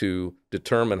how to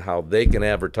determine how they can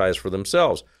advertise for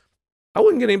themselves. I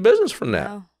wouldn't get any business from that.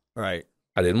 No. Right.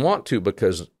 I didn't want to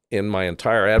because in my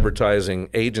entire advertising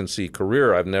agency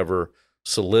career, I've never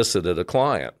solicited a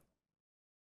client.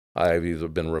 I've either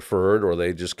been referred or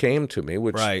they just came to me,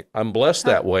 which I'm blessed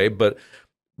that way, but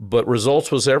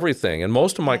results was everything. And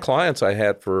most of my clients I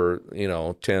had for,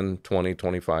 10, 20,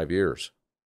 25 years.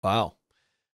 Wow.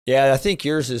 Yeah, I think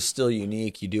yours is still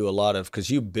unique. You do a lot of, because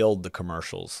you build the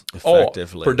commercials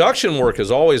effectively. Production work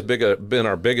has always been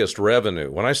our biggest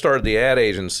revenue. When I started the ad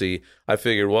agency, I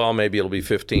figured, well, maybe it'll be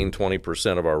 15,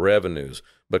 20% of our revenues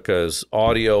because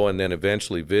audio and then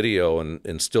eventually video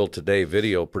and still today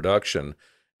video production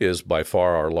is by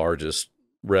far our largest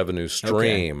revenue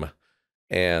stream. Okay.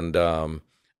 And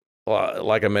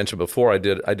like I mentioned before, I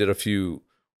did a few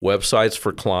websites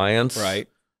for clients. Right.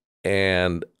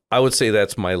 And I would say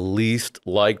that's my least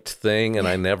liked thing. And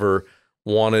I never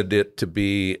wanted it to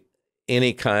be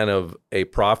any kind of a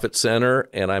profit center.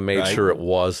 And I made sure it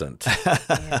wasn't.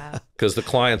 Because the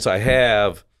clients I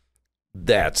have,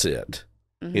 that's it.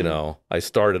 Mm-hmm. You know, I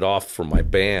started off for my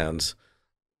bands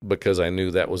because I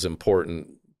knew that was important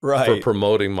for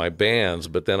promoting my bands.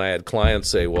 But then I had clients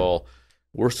say, well,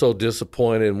 we're so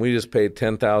disappointed and we just paid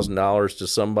 $10,000 to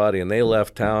somebody and they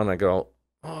left town. I go,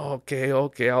 oh, okay,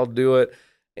 I'll do it.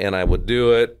 And I would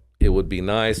do it. It would be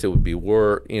nice. It would be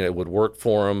it would work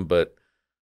for them, but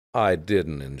I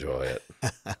didn't enjoy it.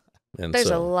 And there's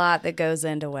a lot that goes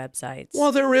into websites.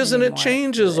 Well, there isn't. It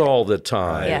changes all the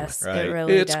time. Yes, it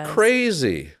really does. It's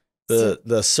crazy.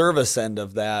 The service end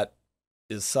of that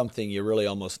is something you really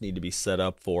almost need to be set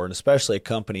up for, and especially a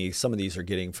company. Some of these are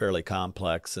getting fairly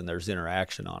complex, and there's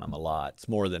interaction on them a lot. It's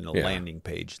more than a landing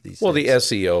page these days. Well, the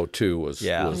SEO too was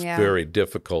very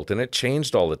difficult, and it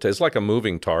changed all the time. It's like a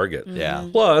moving target. Mm-hmm. Yeah.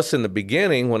 Plus, in the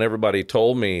beginning, when everybody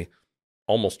told me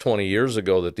almost 20 years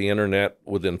ago that the internet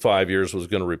within 5 years was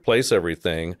going to replace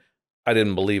everything, I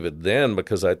didn't believe it then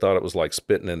because I thought it was like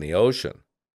spitting in the ocean.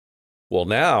 Well,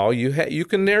 now you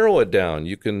can narrow it down.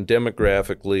 You can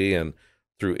demographically and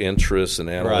through interests and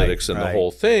analytics and the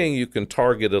whole thing, you can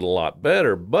target it a lot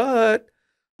better. But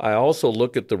I also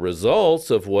look at the results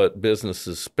of what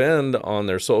businesses spend on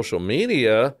their social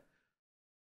media.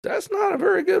 That's not a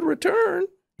very good return.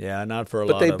 Yeah, not for a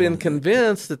lot of them. But they've been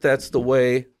convinced that that's the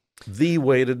way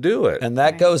to do it. And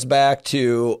that goes back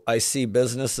to, I see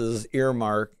businesses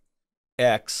earmark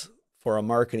X for a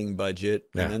marketing budget,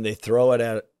 and then they throw it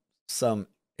at some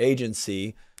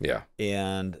agency. Yeah.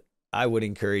 And I would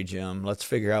encourage them, let's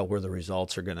figure out where the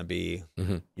results are going to be.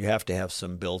 Mm-hmm. You have to have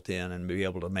some built in and be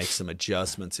able to make some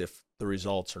adjustments if the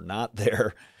results are not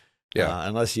there. Yeah.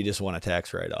 Unless you just want a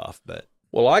tax write-off.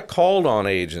 Well, I called on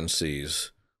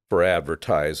agencies for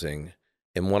advertising.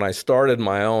 And when I started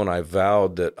my own, I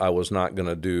vowed that I was not going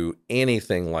to do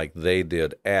anything like they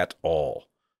did at all.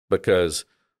 Because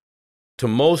to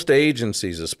most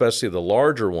agencies, especially the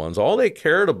larger ones, all they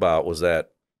cared about was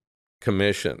that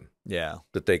commission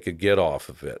that they could get off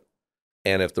of it.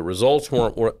 And if the results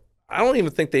weren't, I don't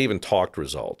even think they even talked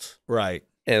results. Right.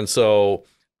 And so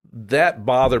that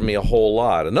bothered me a whole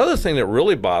lot. Another thing that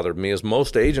really bothered me is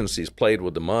most agencies played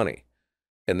with the money.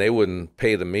 And they wouldn't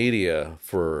pay the media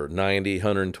for 90,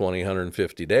 120,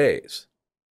 150 days.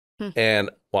 And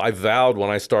I vowed when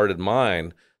I started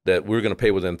mine that we were going to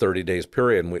pay within 30 days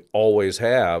period, and we always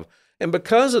have. And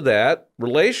because of that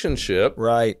relationship,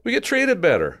 we get treated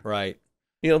better. Right.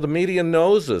 You know, the media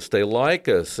knows us. They like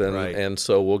us. And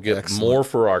so we'll get more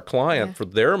for our client for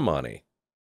their money.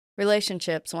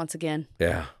 Relationships, once again.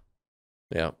 Yeah.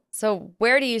 Yeah. So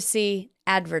where do you see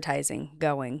advertising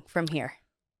going from here?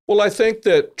 Well, I think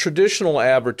that traditional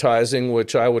advertising,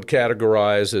 which I would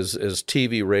categorize as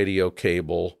TV, radio,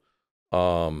 cable,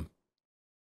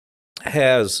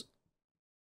 has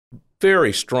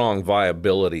very strong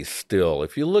viability still.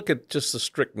 If you look at just the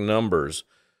strict numbers,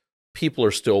 people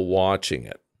are still watching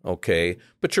it, okay?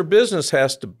 But your business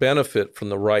has to benefit from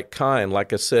the right kind.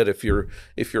 Like I said, if you're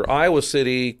Iowa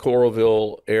City,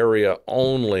 Coralville area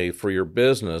only for your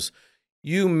business,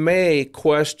 you may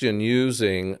question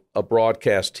using a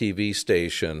broadcast TV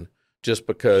station just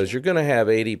because you're going to have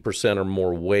 80% or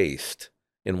more waste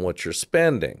in what you're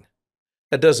spending.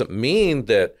 That doesn't mean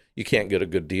that you can't get a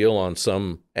good deal on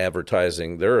some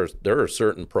advertising. There are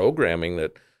certain programming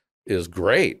that is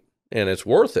great and it's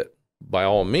worth it by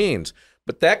all means.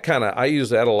 But that I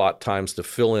use that a lot of times to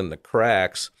fill in the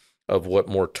cracks of what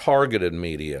more targeted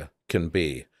media can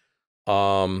be.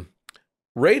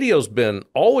 Radio's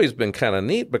always been kind of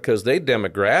neat because they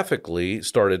demographically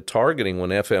started targeting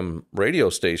when FM radio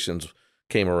stations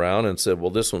came around and said,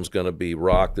 well, this one's going to be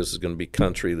rock, this is going to be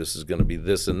country, this is going to be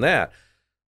this and that.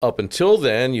 Up until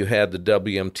then, you had the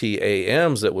WMT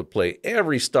AMs that would play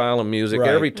every style of music,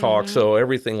 every talk show,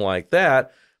 everything like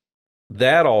that.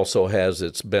 That also has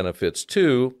its benefits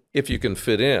too, if you can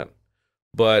fit in.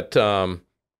 But, and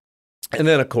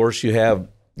then of course you have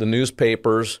the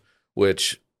newspapers,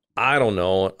 which I don't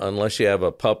know, unless you have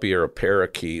a puppy or a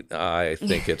parakeet, I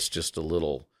think it's just a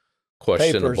little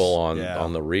questionable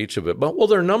on the reach of it. But, well,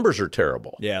 their numbers are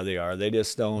terrible. Yeah, they are. They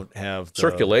just don't have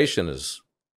circulation is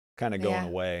kind of going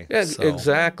away. Yeah,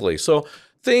 exactly. So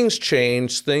things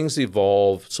change, things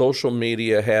evolve. Social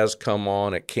media has come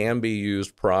on. It can be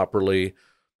used properly,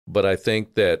 but I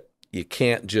think that you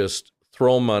can't just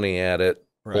throw money at it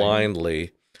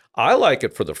blindly. I like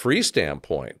it for the free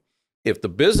standpoint. If the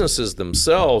businesses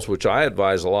themselves, which I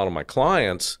advise a lot of my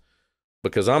clients,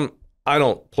 because I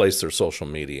don't place their social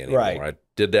media anymore. Right. I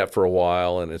did that for a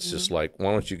while, and it's just like,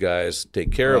 why don't you guys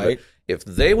take care of it? If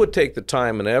they would take the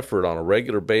time and effort on a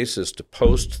regular basis to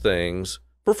post things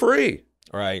for free,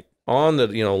 right, on the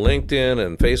LinkedIn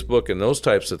and Facebook and those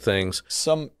types of things.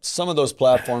 Some of those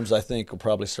platforms I think will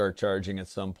probably start charging at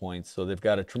some point. So they've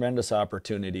got a tremendous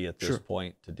opportunity at this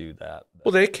point to do that.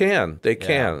 Well, they can.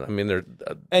 I mean, they're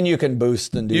and you can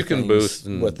boost and do you can things boost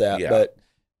with that. Yeah. But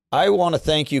I want to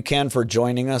thank you, Ken, for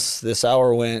joining us. This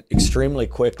hour went extremely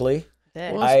quickly.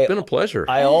 Well, it's been a pleasure.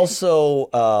 I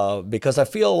also, because I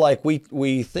feel like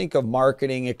we think of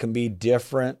marketing, it can be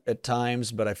different at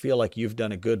times, but I feel like you've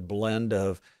done a good blend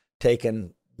of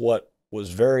taking what was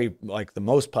very like the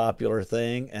most popular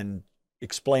thing and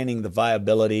explaining the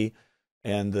viability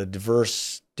and the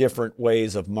diverse different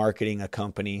ways of marketing a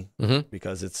company,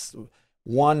 because it's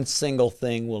one single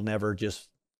thing will never just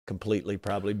completely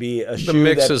probably be a shoe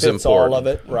mix that is fits important. all of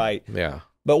it. Right. Yeah.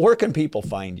 But where can people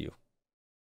find you?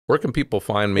 Where can people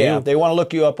find me? Yeah, if they want to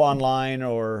look you up online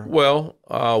or... Well,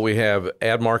 we have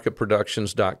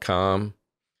admarketproductions.com.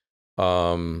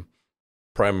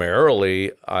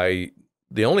 Primarily,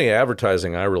 the only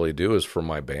advertising I really do is for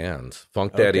my bands.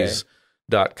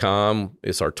 FunkDaddies.com.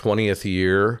 It's our 20th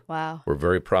year. Wow. We're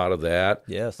very proud of that.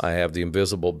 Yes. I have the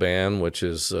Invisible Band, which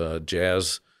is a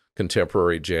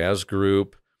contemporary jazz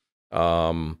group.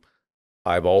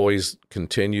 I've always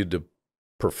continued to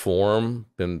perform,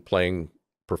 been playing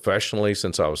professionally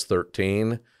since I was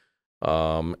 13,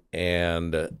 and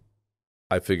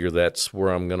I figure that's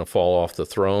where I'm going to fall off the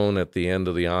throne at the end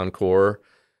of the encore.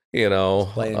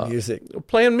 Playing music.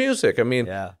 Playing music. I mean,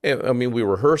 yeah. We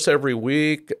rehearse every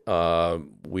week.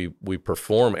 We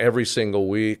perform every single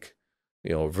week.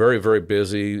 Very, very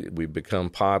busy. We've become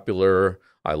popular.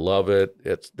 I love it.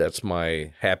 That's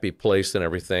my happy place and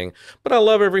everything. But I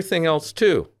love everything else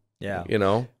too. Yeah.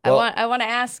 Well, I want to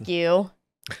ask you.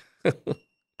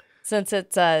 Since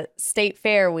it's a state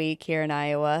fair week here in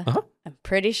Iowa, I'm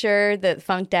pretty sure that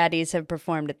Funk Daddies have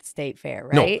performed at the state fair,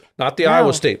 right? No, not the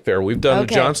Iowa State Fair. We've done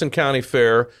the Johnson County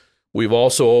Fair. We've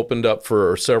also opened up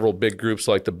for several big groups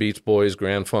like the Beach Boys,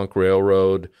 Grand Funk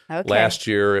Railroad. Okay. Last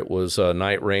year it was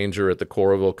Night Ranger at the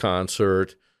Coralville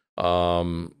concert.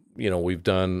 We've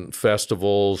done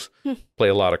festivals, play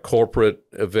a lot of corporate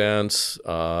events.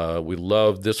 We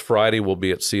love this Friday. We'll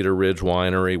be at Cedar Ridge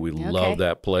Winery. We love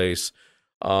that place.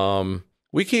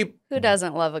 We keep... Who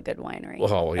doesn't love a good winery?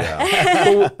 Oh,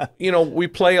 yeah. We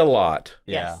play a lot.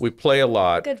 Yeah. We play a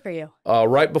lot. Good for you.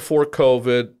 Right before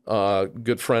COVID, a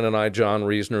good friend and I, John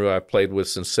Reasoner, who I've played with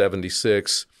since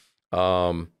 76,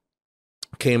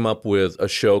 came up with a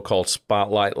show called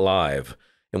Spotlight Live,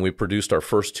 and we produced our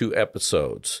first 2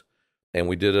 episodes. And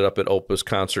we did it up at Opus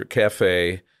Concert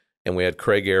Cafe, and we had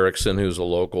Craig Erickson, who's a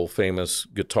local famous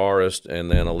guitarist, and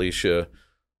then Alicia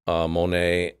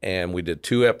Monet, and we did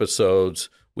 2 episodes.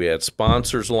 We had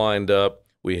sponsors lined up.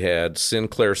 We had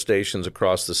Sinclair stations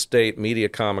across the state,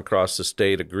 Mediacom across the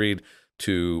state agreed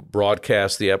to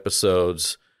broadcast the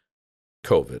episodes.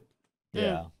 COVID.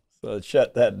 Yeah. So it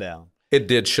shut that down. It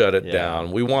did shut it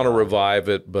down. We want to revive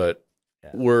it, but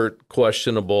we're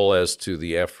questionable as to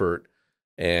the effort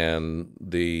and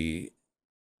the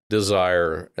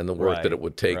desire and the work that it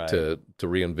would take to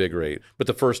reinvigorate. But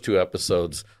the first 2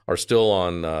 episodes are still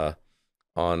on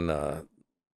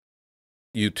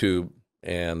YouTube,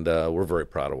 and we're very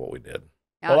proud of what we did.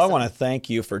 Awesome. Well, I want to thank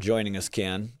you for joining us,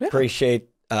 Ken. Yeah. Appreciate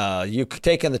you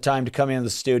taking the time to come in the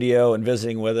studio and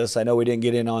visiting with us. I know we didn't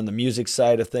get in on the music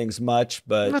side of things much,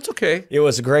 but that's okay. It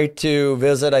was great to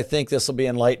visit. I think this will be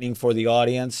enlightening for the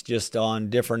audience just on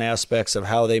different aspects of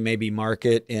how they maybe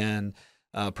market and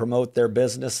promote their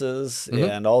businesses.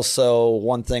 And also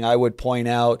one thing I would point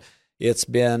out, it's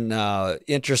been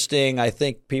interesting. I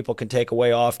think people can take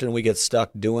away often we get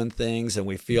stuck doing things and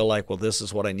we feel like, well, this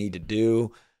is what I need to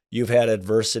do. You've had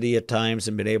adversity at times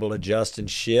and been able to adjust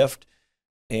and shift.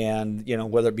 And,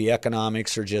 whether it be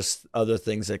economics or just other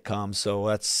things that come. So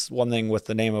that's one thing with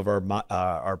the name of our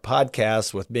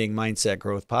podcast, with being Mindset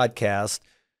Growth Podcast.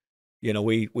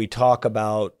 We talk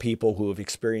about people who have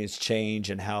experienced change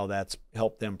and how that's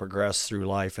helped them progress through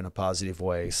life in a positive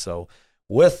way. So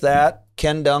with that,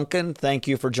 Ken Duncan, thank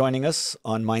you for joining us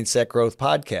on Mindset Growth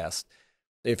Podcast.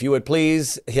 If you would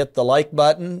please hit the like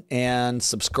button and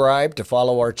subscribe to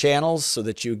follow our channels so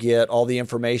that you get all the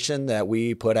information that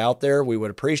we put out there. We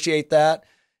would appreciate that.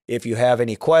 If you have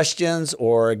any questions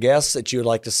or guests that you'd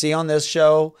like to see on this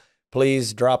show,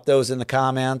 please drop those in the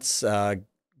comments.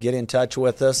 Get in touch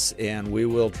with us, and we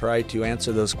will try to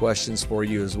answer those questions for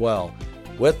you as well.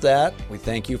 With that, we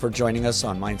thank you for joining us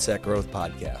on Mindset Growth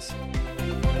Podcast.